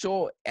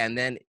social and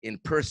then in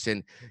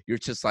person, you're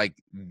just like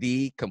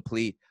the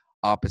complete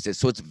opposite.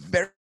 So it's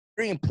very,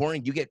 very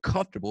important you get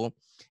comfortable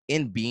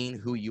in being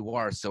who you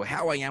are. So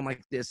how I am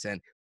like this,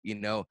 and,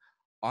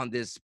 on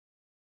this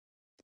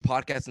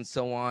podcast and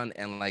so on,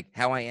 and like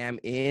how I am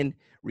in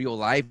real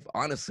life,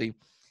 honestly,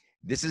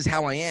 this is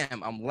how I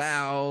am. I'm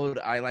loud.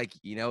 I like,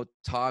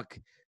 talk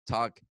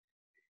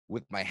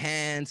with my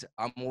hands.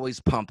 I'm always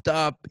pumped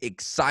up,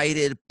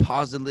 excited,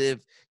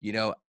 positive.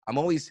 I'm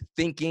always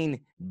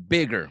thinking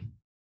bigger,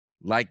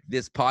 like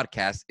this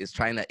podcast is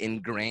trying to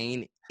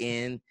ingrain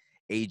in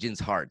agents'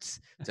 hearts,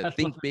 to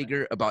think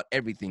bigger about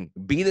everything.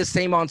 Be the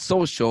same on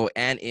social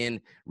and in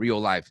real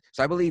life.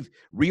 So I believe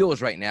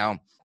reels right now,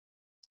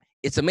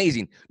 it's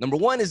amazing. Number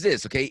one is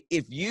this, okay?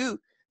 If you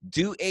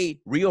do a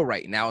reel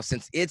right now,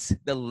 since it's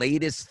the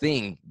latest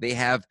thing they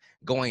have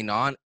going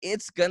on,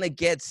 it's going to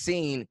get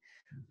seen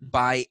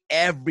by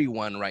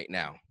everyone right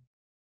now.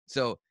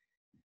 So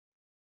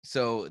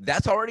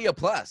that's already a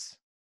plus,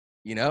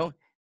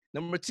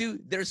 Number two,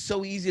 they're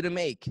so easy to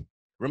make.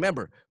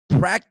 Remember,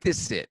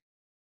 practice it.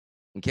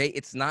 Okay,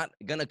 it's not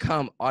gonna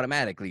come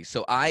automatically.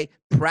 So I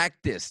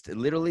practiced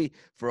literally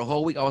for a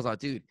whole week. I was like,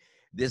 dude,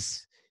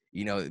 this,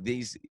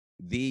 these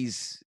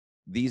these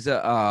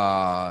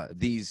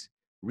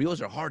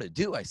reels are hard to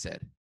do. I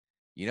said,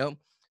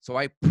 So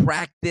I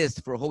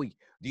practiced for a whole week.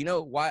 Do you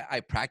know why I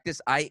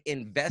practiced? I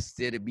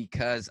invested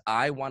because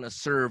I want to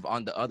serve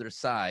on the other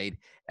side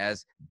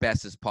as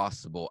best as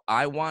possible.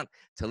 I want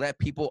to let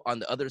people on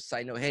the other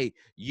side know, hey,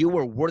 you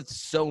were worth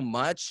so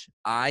much.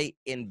 I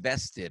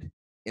invested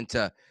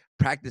into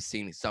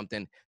practicing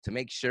something to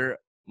make sure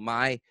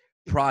my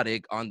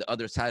product on the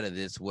other side of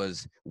this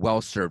was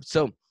well served.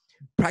 So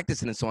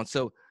practicing and so on.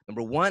 So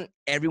number one,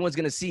 everyone's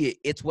going to see it.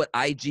 It's what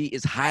IG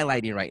is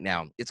highlighting right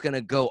now. It's going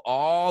to go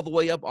all the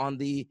way up on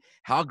the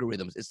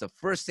algorithms. It's the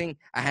first thing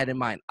I had in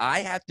mind. I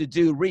have to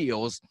do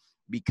reels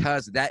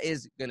because that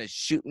is going to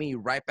shoot me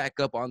right back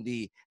up on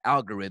the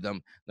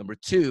algorithm. Number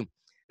two,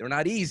 they're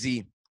not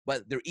easy,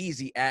 but they're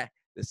easy at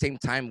the same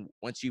time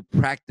once you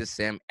practice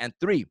them. And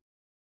three,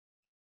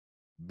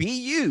 be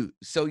you.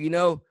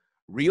 So,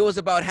 reels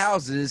about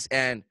houses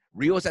and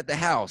reels at the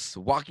house,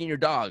 walking your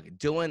dog,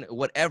 doing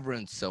whatever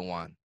and so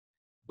on.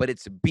 But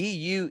it's be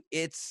you.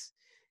 It's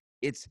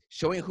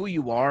showing who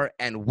you are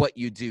and what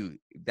you do.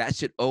 That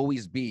should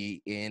always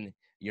be in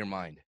your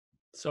mind.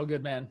 So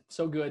good, man.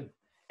 So good.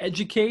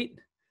 Educate,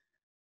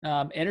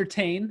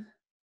 entertain.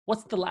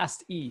 What's the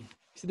last E?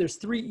 So there's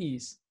 3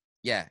 E's.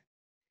 Yeah.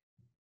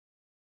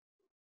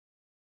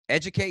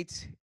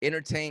 Educate,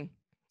 entertain,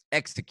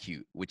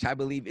 execute, which I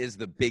believe is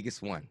the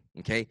biggest one.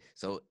 Okay.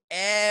 So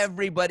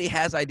everybody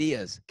has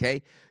ideas.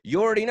 Okay.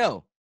 You already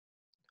know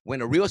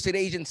when a real estate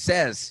agent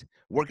says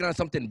working on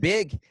something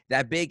big,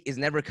 that big is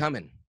never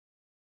coming.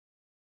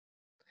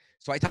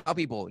 So I tell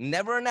people,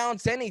 never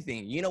announce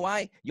anything. You know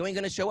why? You ain't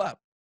going to show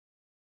up.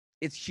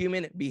 It's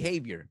human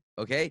behavior.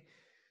 Okay.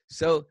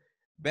 So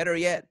better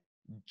yet,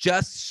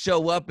 just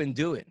show up and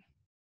do it.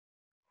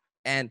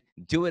 And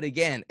do it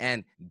again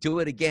and do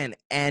it again.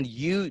 And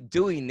you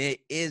doing it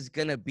is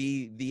going to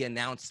be the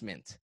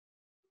announcement.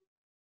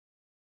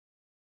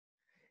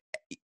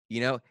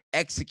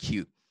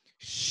 Execute,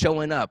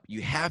 showing up.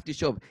 You have to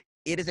show up.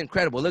 It is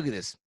incredible. Look at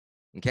this.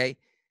 Okay.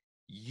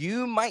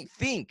 You might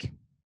think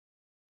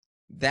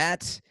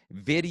that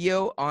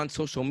video on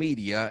social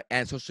media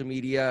and social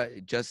media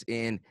just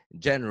in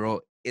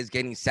general is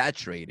getting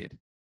saturated.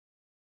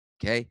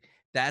 Okay.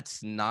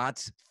 That's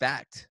not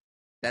fact.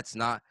 That's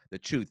not the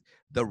truth.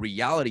 The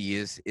reality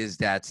is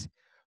that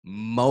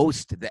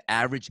the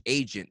average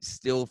agent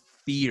still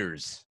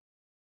fears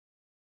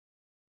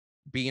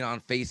being on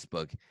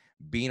Facebook,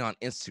 being on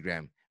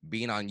Instagram,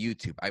 being on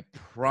YouTube. I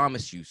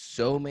promise you,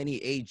 so many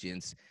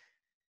agents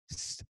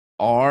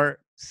are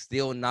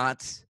still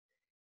not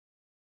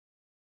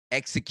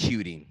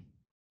executing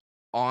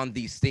on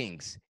these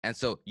things. And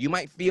so you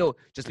might feel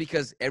just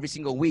because every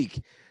single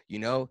week,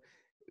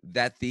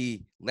 that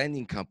the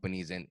lending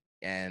companies and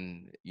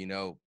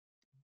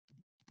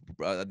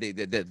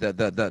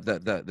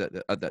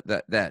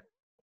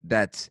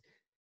that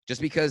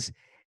just because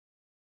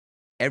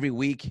every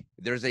week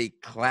there's a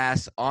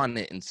class on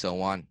it and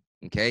so on.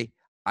 Okay.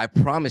 I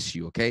promise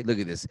you. Okay. Look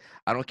at this.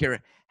 I don't care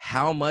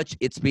how much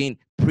it's being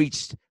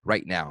preached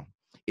right now.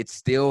 It's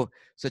still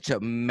such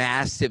a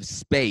massive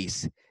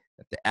space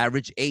that the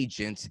average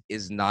agent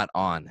is not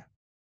on.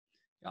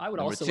 I would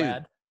Number also two,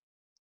 add,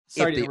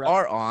 if they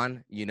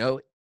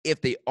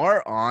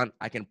are on,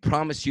 I can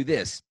promise you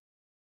this.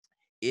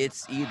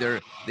 It's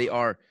either they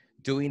are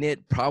doing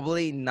it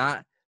probably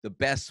not the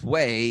best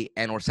way,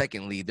 or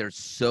secondly, they're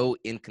so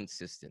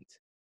inconsistent.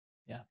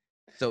 Yeah.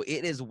 So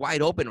it is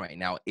wide open right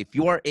now. If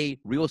you are a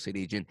real estate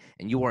agent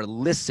and you are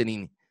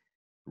listening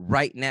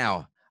right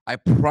now, I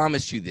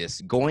promise you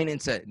this, going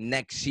into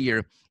next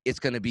year, it's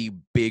going to be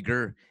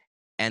bigger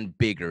and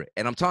bigger.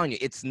 And I'm telling you,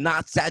 it's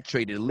not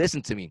saturated.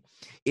 Listen to me.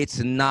 It's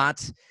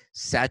not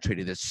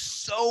saturated. There's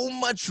so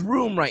much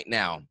room right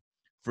now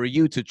for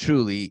you to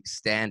truly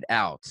stand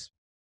out.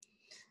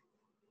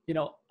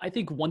 I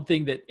think one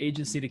thing that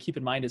agents need to keep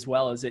in mind as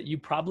well is that you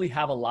probably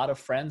have a lot of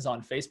friends on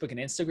Facebook and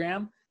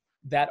Instagram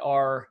that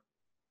are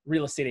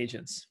real estate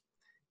agents.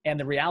 And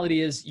the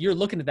reality is you're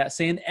looking at that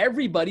saying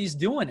everybody's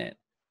doing it.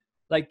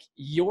 Like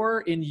you're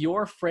in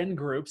your friend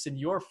groups, in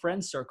your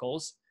friend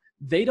circles,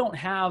 they don't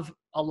have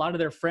a lot of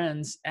their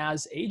friends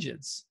as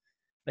agents.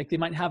 Like they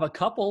might have a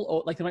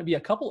couple, like there might be a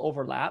couple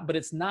overlap, but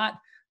it's not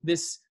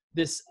this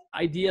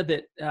idea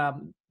that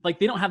like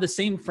they don't have the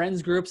same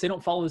friends groups. They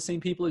don't follow the same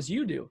people as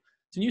you do.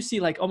 So when you see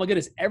like, oh my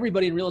goodness,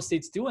 everybody in real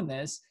estate's doing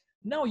this.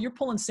 No, you're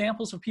pulling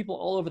samples from people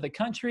all over the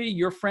country.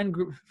 Your friend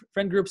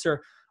groups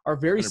are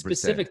very 100%.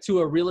 Specific to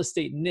a real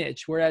estate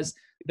niche. Whereas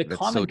the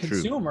common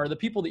consumer, the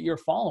people that you're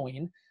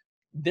following,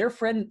 their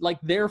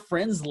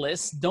friends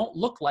lists don't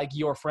look like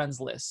your friends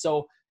list.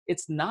 So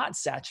it's not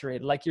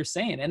saturated like you're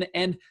saying.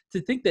 And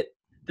to think that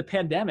the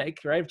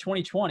pandemic, right, of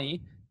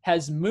 2020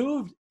 has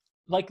moved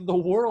like the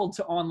world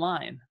to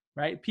online,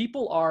 right?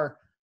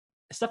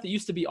 Stuff that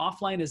used to be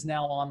offline is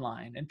now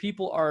online, and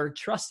people are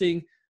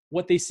trusting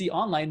what they see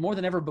online more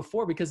than ever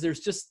before because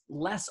there's just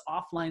less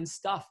offline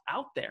stuff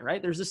out there,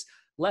 right? There's just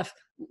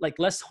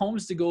less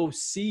homes to go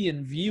see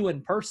and view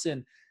in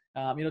person.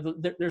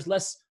 There's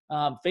less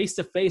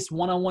face-to-face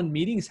one-on-one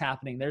meetings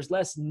happening. There's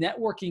less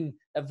networking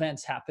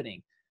events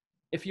happening.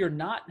 If you're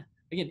not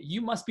again,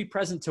 you must be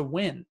present to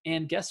win.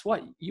 And guess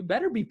what? You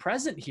better be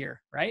present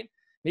here, right?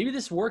 Maybe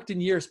this worked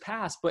in years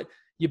past, but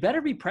you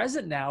better be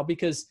present now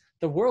because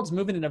the world's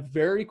moving in a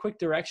very quick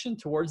direction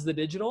towards the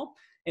digital.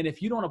 And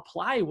if you don't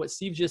apply what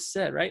Steve just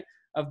said, right,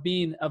 of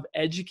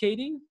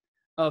educating,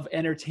 of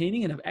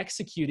entertaining, and of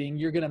executing,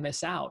 you're going to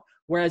miss out.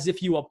 Whereas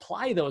if you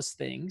apply those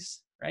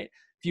things, right,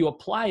 if you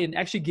apply and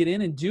actually get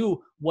in and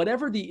do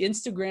whatever the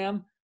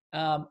Instagram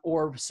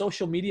or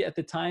social media at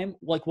the time,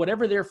 like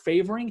whatever they're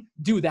favoring,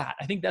 do that.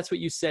 I think that's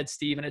what you said,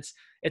 Steve. And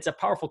it's a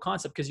powerful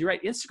concept because you're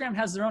right. Instagram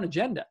has their own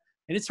agenda.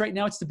 And it's right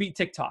now, it's to beat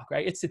TikTok,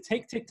 right? It's to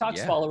take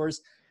TikTok's followers.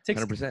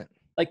 100%.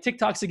 Like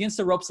TikTok's against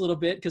the ropes a little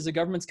bit because the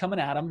government's coming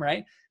at them,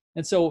 right?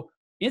 And so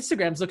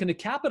Instagram's looking to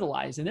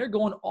capitalize, and they're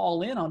going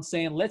all in on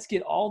saying, let's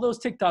get all those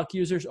TikTok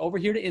users over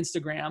here to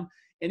Instagram.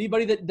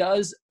 Anybody that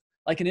does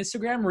like an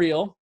Instagram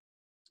reel,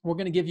 we're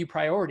going to give you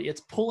priority.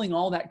 It's pulling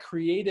all that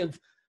creative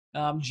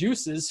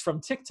juices from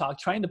TikTok,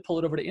 trying to pull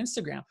it over to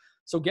Instagram.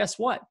 So guess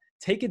what?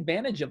 Take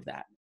advantage of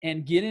that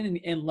and get in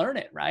and learn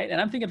it, right? And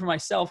I'm thinking for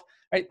myself,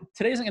 right,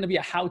 today isn't going to be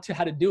a how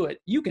to do it.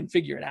 You can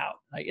figure it out.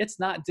 Right? It's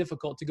not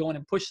difficult to go in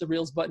and push the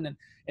Reels button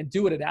and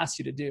do what it asks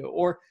you to do.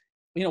 Or,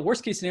 you know,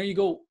 worst case scenario, you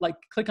go like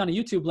click on a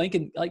YouTube link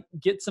and like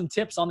get some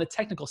tips on the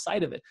technical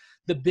side of it.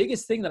 The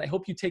biggest thing that I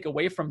hope you take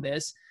away from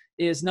this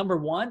is, number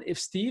one, if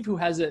Steve, who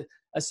has a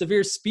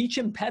severe speech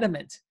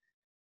impediment,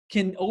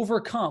 can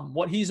overcome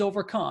what he's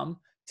overcome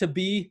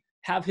to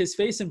have his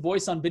face and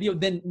voice on video,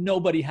 then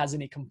nobody has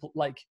any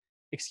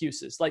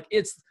excuses. Like,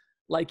 it's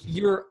like,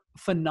 you're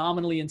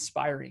phenomenally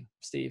inspiring,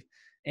 Steve.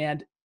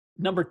 And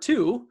number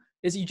two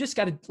is you just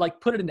got to like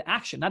put it into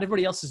action. Not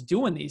everybody else is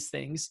doing these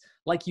things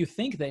like you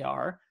think they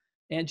are.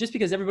 And just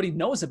because everybody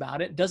knows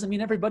about it doesn't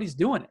mean everybody's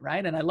doing it,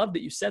 right? And I love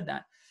that you said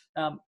that.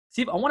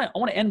 Steve, I want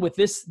to end with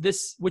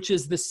this, which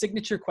is the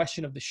signature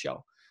question of the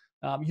show.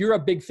 You're a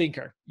big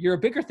thinker. You're a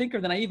bigger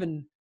thinker than I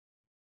even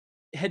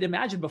had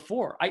imagined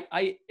before.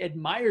 I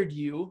admired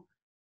you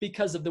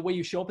because of the way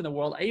you show up in the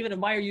world. I even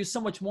admire you so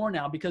much more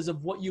now because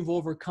of what you've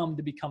overcome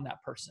to become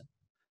that person.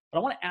 But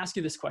I want to ask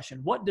you this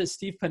question. What does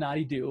Steve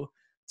Pennati do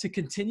to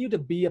continue to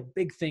be a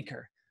big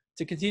thinker,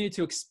 to continue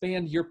to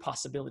expand your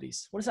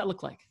possibilities? What does that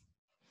look like?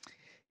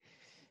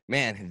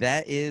 Man,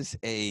 that is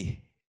a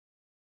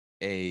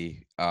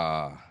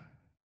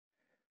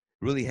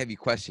really heavy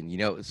question, you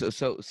know. So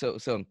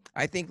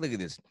I think, look at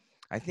this.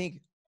 I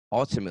think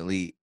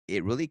ultimately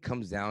it really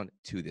comes down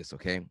to this,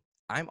 okay?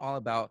 I'm all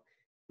about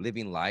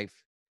living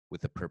life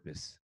with a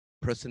purpose,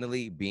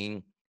 personally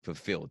being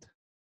fulfilled,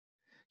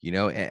 you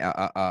know.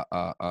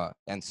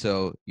 And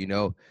so, you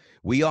know,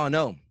 we all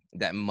know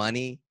that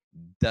money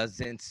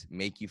doesn't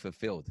make you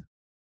fulfilled.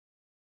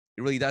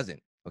 It really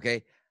doesn't,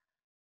 okay?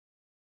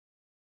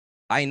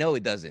 I know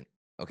it doesn't,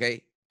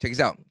 okay? Check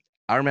this out.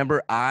 I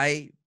remember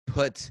I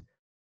put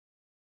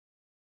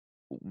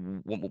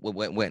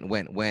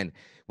when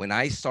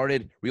I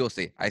started real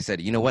estate, I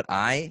said, you know what?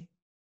 I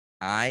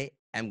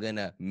am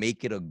gonna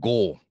make it a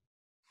goal,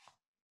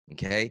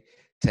 okay,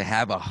 to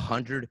have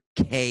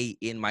 $100K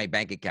in my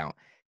bank account,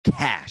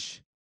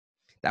 cash.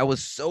 That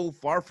was so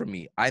far from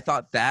me. I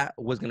thought that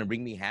was gonna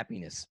bring me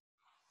happiness.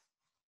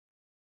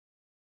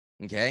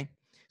 Okay,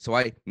 so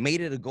I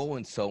made it a goal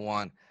and so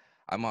on.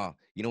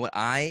 You know what?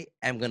 I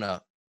am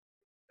gonna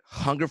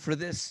hunger for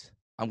this.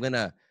 I'm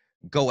gonna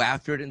go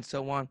after it and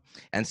so on.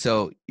 And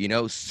so, you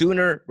know,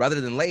 sooner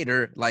rather than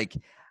later, like,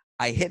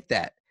 I hit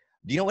that.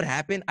 Do you know what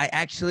happened? I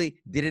actually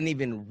didn't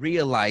even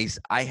realize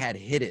I had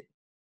hit it.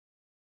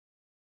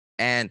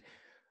 And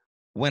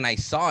when I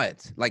saw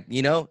it, like,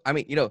 you know, I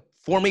mean, you know,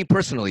 for me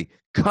personally,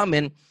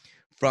 coming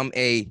from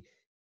a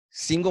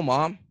single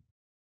mom,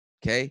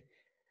 okay,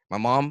 my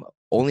mom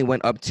only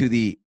went up to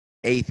the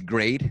 8th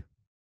grade,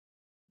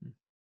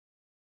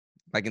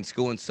 like in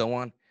school and so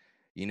on,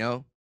 you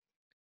know.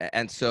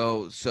 And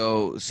so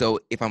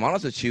if I'm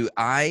honest with you,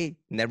 I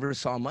never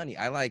saw money.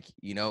 I, like,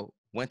 you know,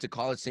 went to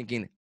college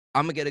thinking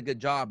I'm gonna get a good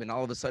job, and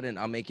all of a sudden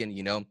I'm making,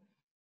 you know,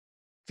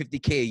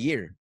 $50K a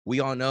year. We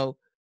all know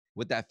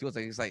what that feels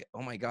like. It's like,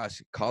 oh my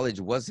gosh, college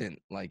wasn't,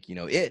 like, you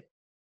know, it,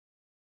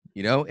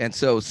 you know. And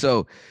so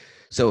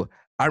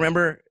I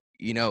remember,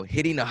 you know,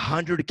 hitting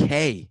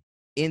 $100K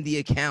in the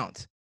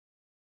account,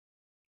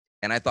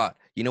 and I thought,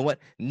 you know what?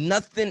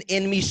 Nothing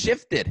in me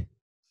shifted.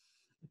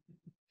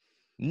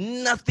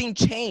 Nothing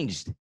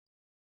changed.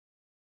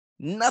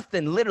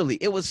 Nothing, literally.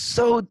 It was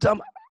so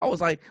dumb. I was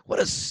like, what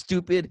a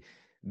stupid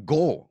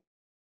goal.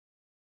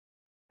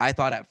 I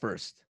thought at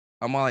first.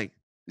 I'm all like,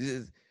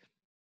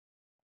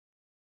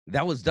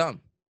 that was dumb.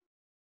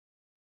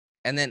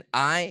 And then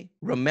I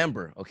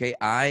remember, okay,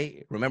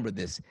 I remember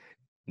this.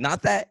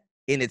 Not that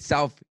in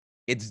itself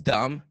it's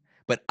dumb,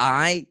 but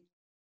I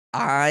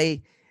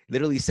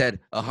literally said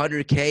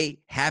 100K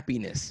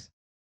happiness.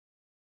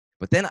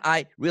 But then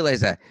I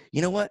realized that,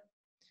 you know what?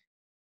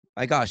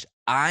 My gosh,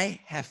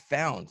 I have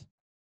found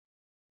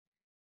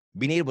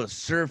being able to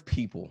serve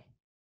people,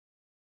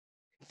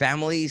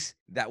 families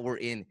that were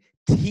in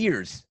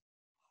tears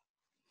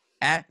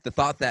at the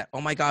thought that,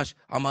 oh my gosh,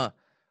 I'm a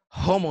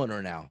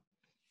homeowner now,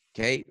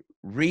 okay?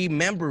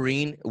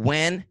 Remembering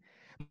when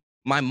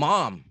My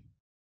mom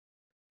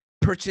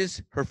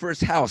purchased her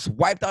first house,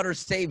 wiped out her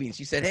savings.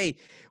 She said, hey,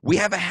 we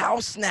have a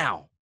house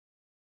now.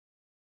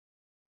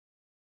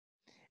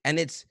 And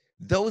it's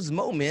those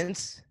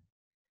moments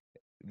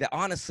that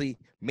honestly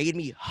made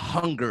me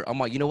hunger. I'm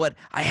like, you know what?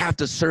 I have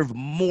to serve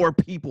more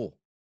people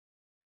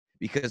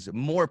because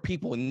more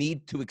people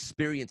need to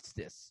experience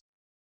this.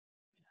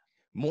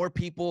 More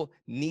people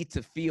need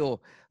to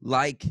feel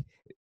like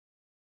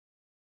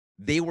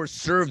they were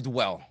served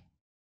well,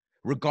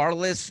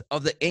 regardless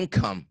of the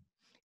income.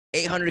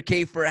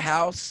 800K for a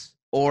house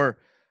or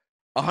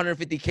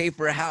 150K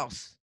for a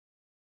house.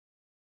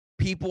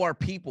 People are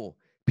people.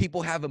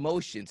 People have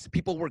emotions.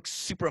 People work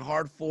super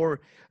hard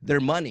for their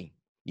money.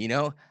 You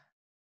know,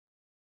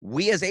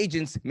 we as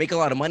agents make a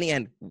lot of money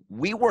and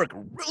we work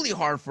really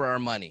hard for our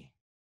money.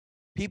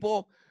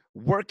 People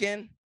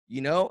working,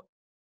 you know,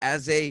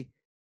 as a,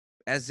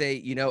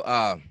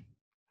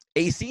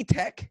 AC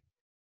tech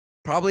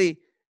probably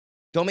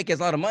don't make as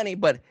a lot of money,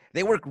 but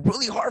they work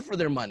really hard for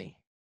their money.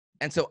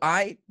 And so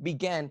I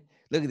began,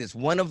 look at this.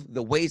 One of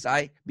the ways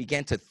I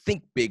began to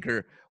think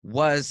bigger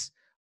was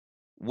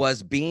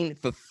being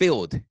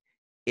fulfilled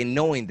in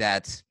knowing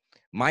that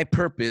my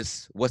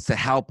purpose was to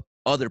help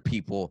other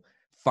people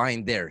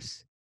find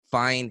theirs,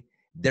 find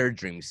their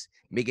dreams,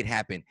 make it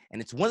happen.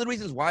 And it's one of the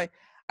reasons why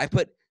I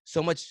put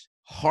so much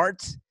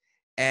heart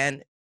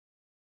and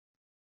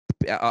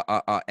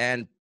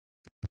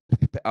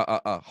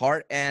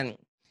heart and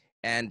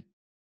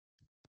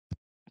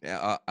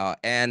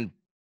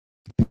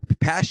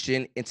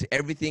passion into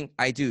everything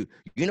I do.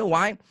 You know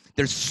why?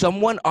 There's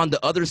someone on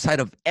the other side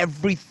of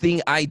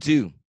everything I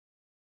do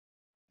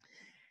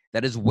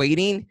that is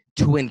waiting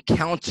to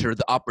encounter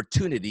the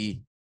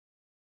opportunity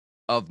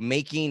of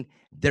making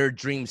their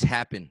dreams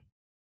happen.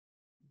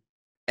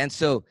 And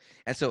so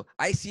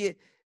I see it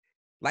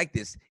like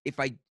this. If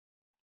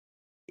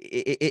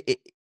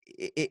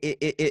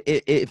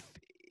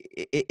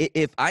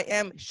I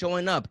am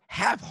showing up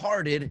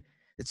half-hearted,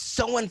 it's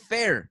so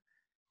unfair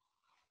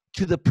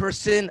to the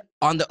person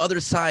on the other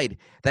side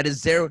that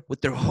is there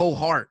with their whole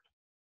heart.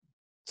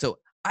 So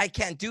I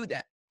can't do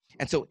that.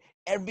 And so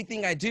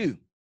everything I do,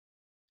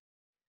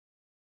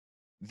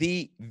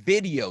 the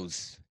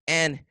videos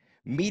and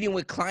meeting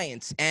with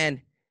clients, and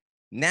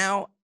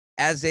now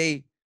as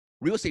a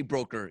real estate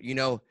broker, you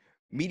know,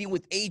 meeting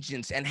with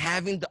agents and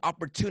having the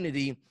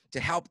opportunity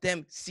to help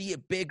them see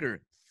it bigger,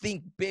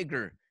 think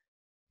bigger.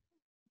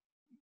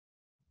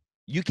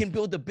 You can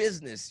build a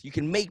business, you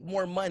can make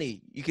more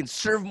money, you can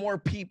serve more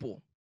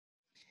people.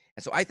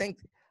 And so I think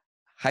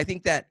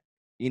that,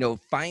 you know,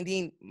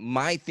 finding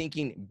my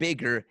thinking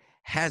bigger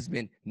has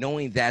been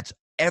knowing that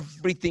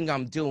everything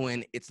I'm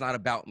doing, it's not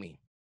about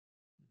me.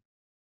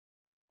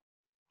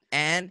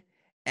 And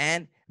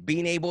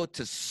being able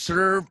to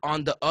serve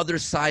on the other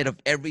side of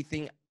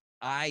everything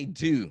I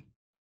do,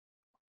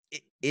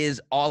 it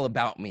is all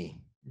about me.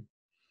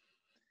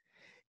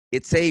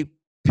 It's a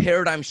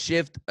paradigm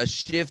shift, a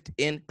shift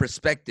in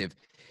perspective.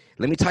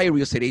 Let me tell you,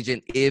 real estate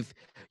agent, if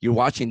you're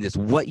watching this,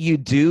 what you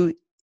do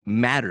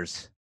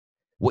matters.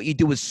 What you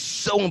do is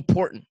so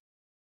important.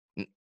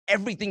 And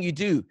everything you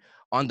do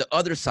on the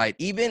other side,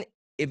 even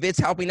if it's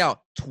helping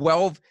out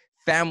 12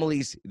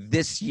 families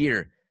this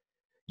year,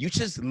 you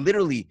just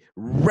literally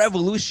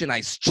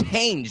revolutionized,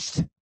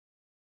 changed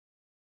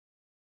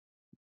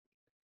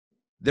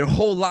their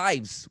whole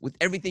lives with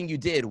everything you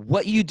did.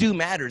 What you do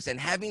matters. And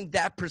having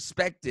that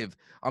perspective,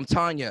 I'm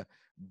telling you,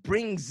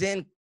 brings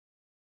in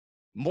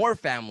more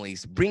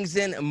families, brings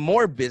in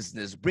more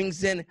business,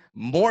 brings in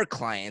more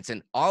clients.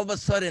 And all of a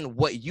sudden,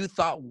 what you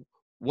thought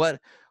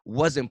what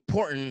was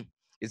important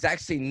is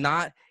actually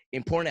not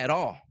important at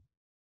all.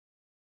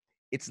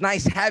 It's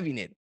nice having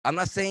it. I'm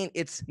not saying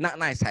it's not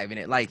nice having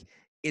it. Like,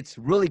 it's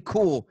really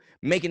cool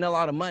making a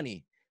lot of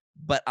money.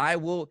 But I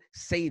will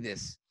say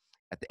this,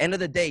 at the end of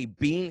the day,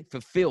 being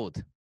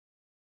fulfilled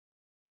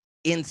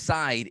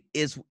inside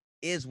is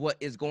what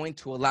is going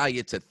to allow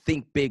you to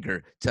think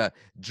bigger, to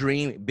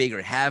dream bigger,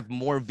 have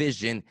more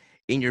vision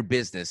in your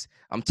business.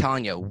 I'm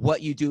telling you,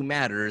 what you do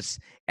matters.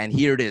 And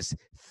here it is.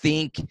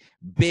 Think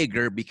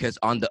bigger, because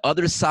on the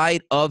other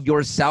side of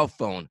your cell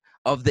phone,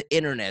 of the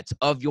internet,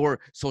 of your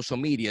social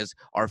medias,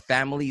 are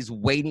families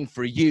waiting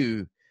for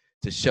you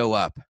to show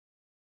up.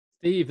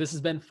 Steve, this has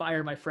been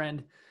fire, my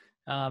friend.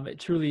 It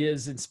truly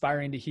is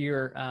inspiring to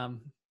hear,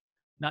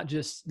 not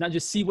just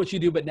see what you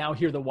do, but now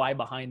hear the why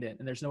behind it.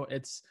 And there's no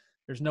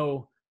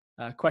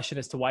question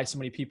as to why so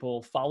many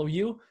people follow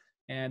you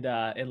and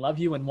love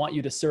you and want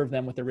you to serve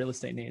them with their real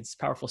estate needs.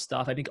 Powerful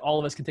stuff. I think all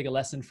of us can take a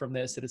lesson from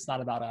this, that it's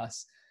not about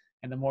us.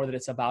 And the more that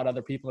it's about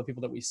other people, the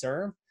people that we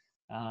serve,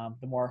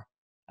 the more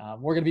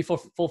we're going to be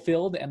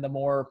fulfilled, and the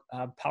more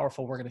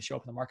powerful we're going to show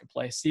up in the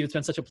marketplace. Steve, it's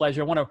been such a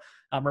pleasure. I want to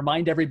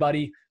remind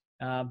everybody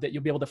that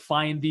you'll be able to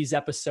find these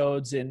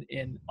episodes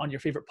on your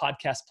favorite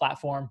podcast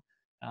platform,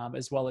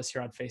 as well as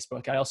here on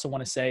Facebook. I also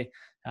want to say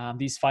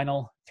these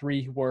final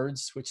 3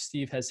 words, which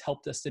Steve has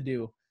helped us to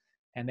do,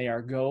 and they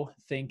are: go,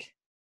 think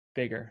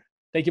bigger.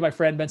 Thank you, my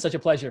friend. Been such a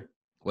pleasure.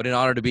 What an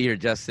honor to be here,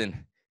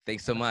 Justin.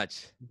 Thanks so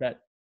much. You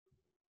bet.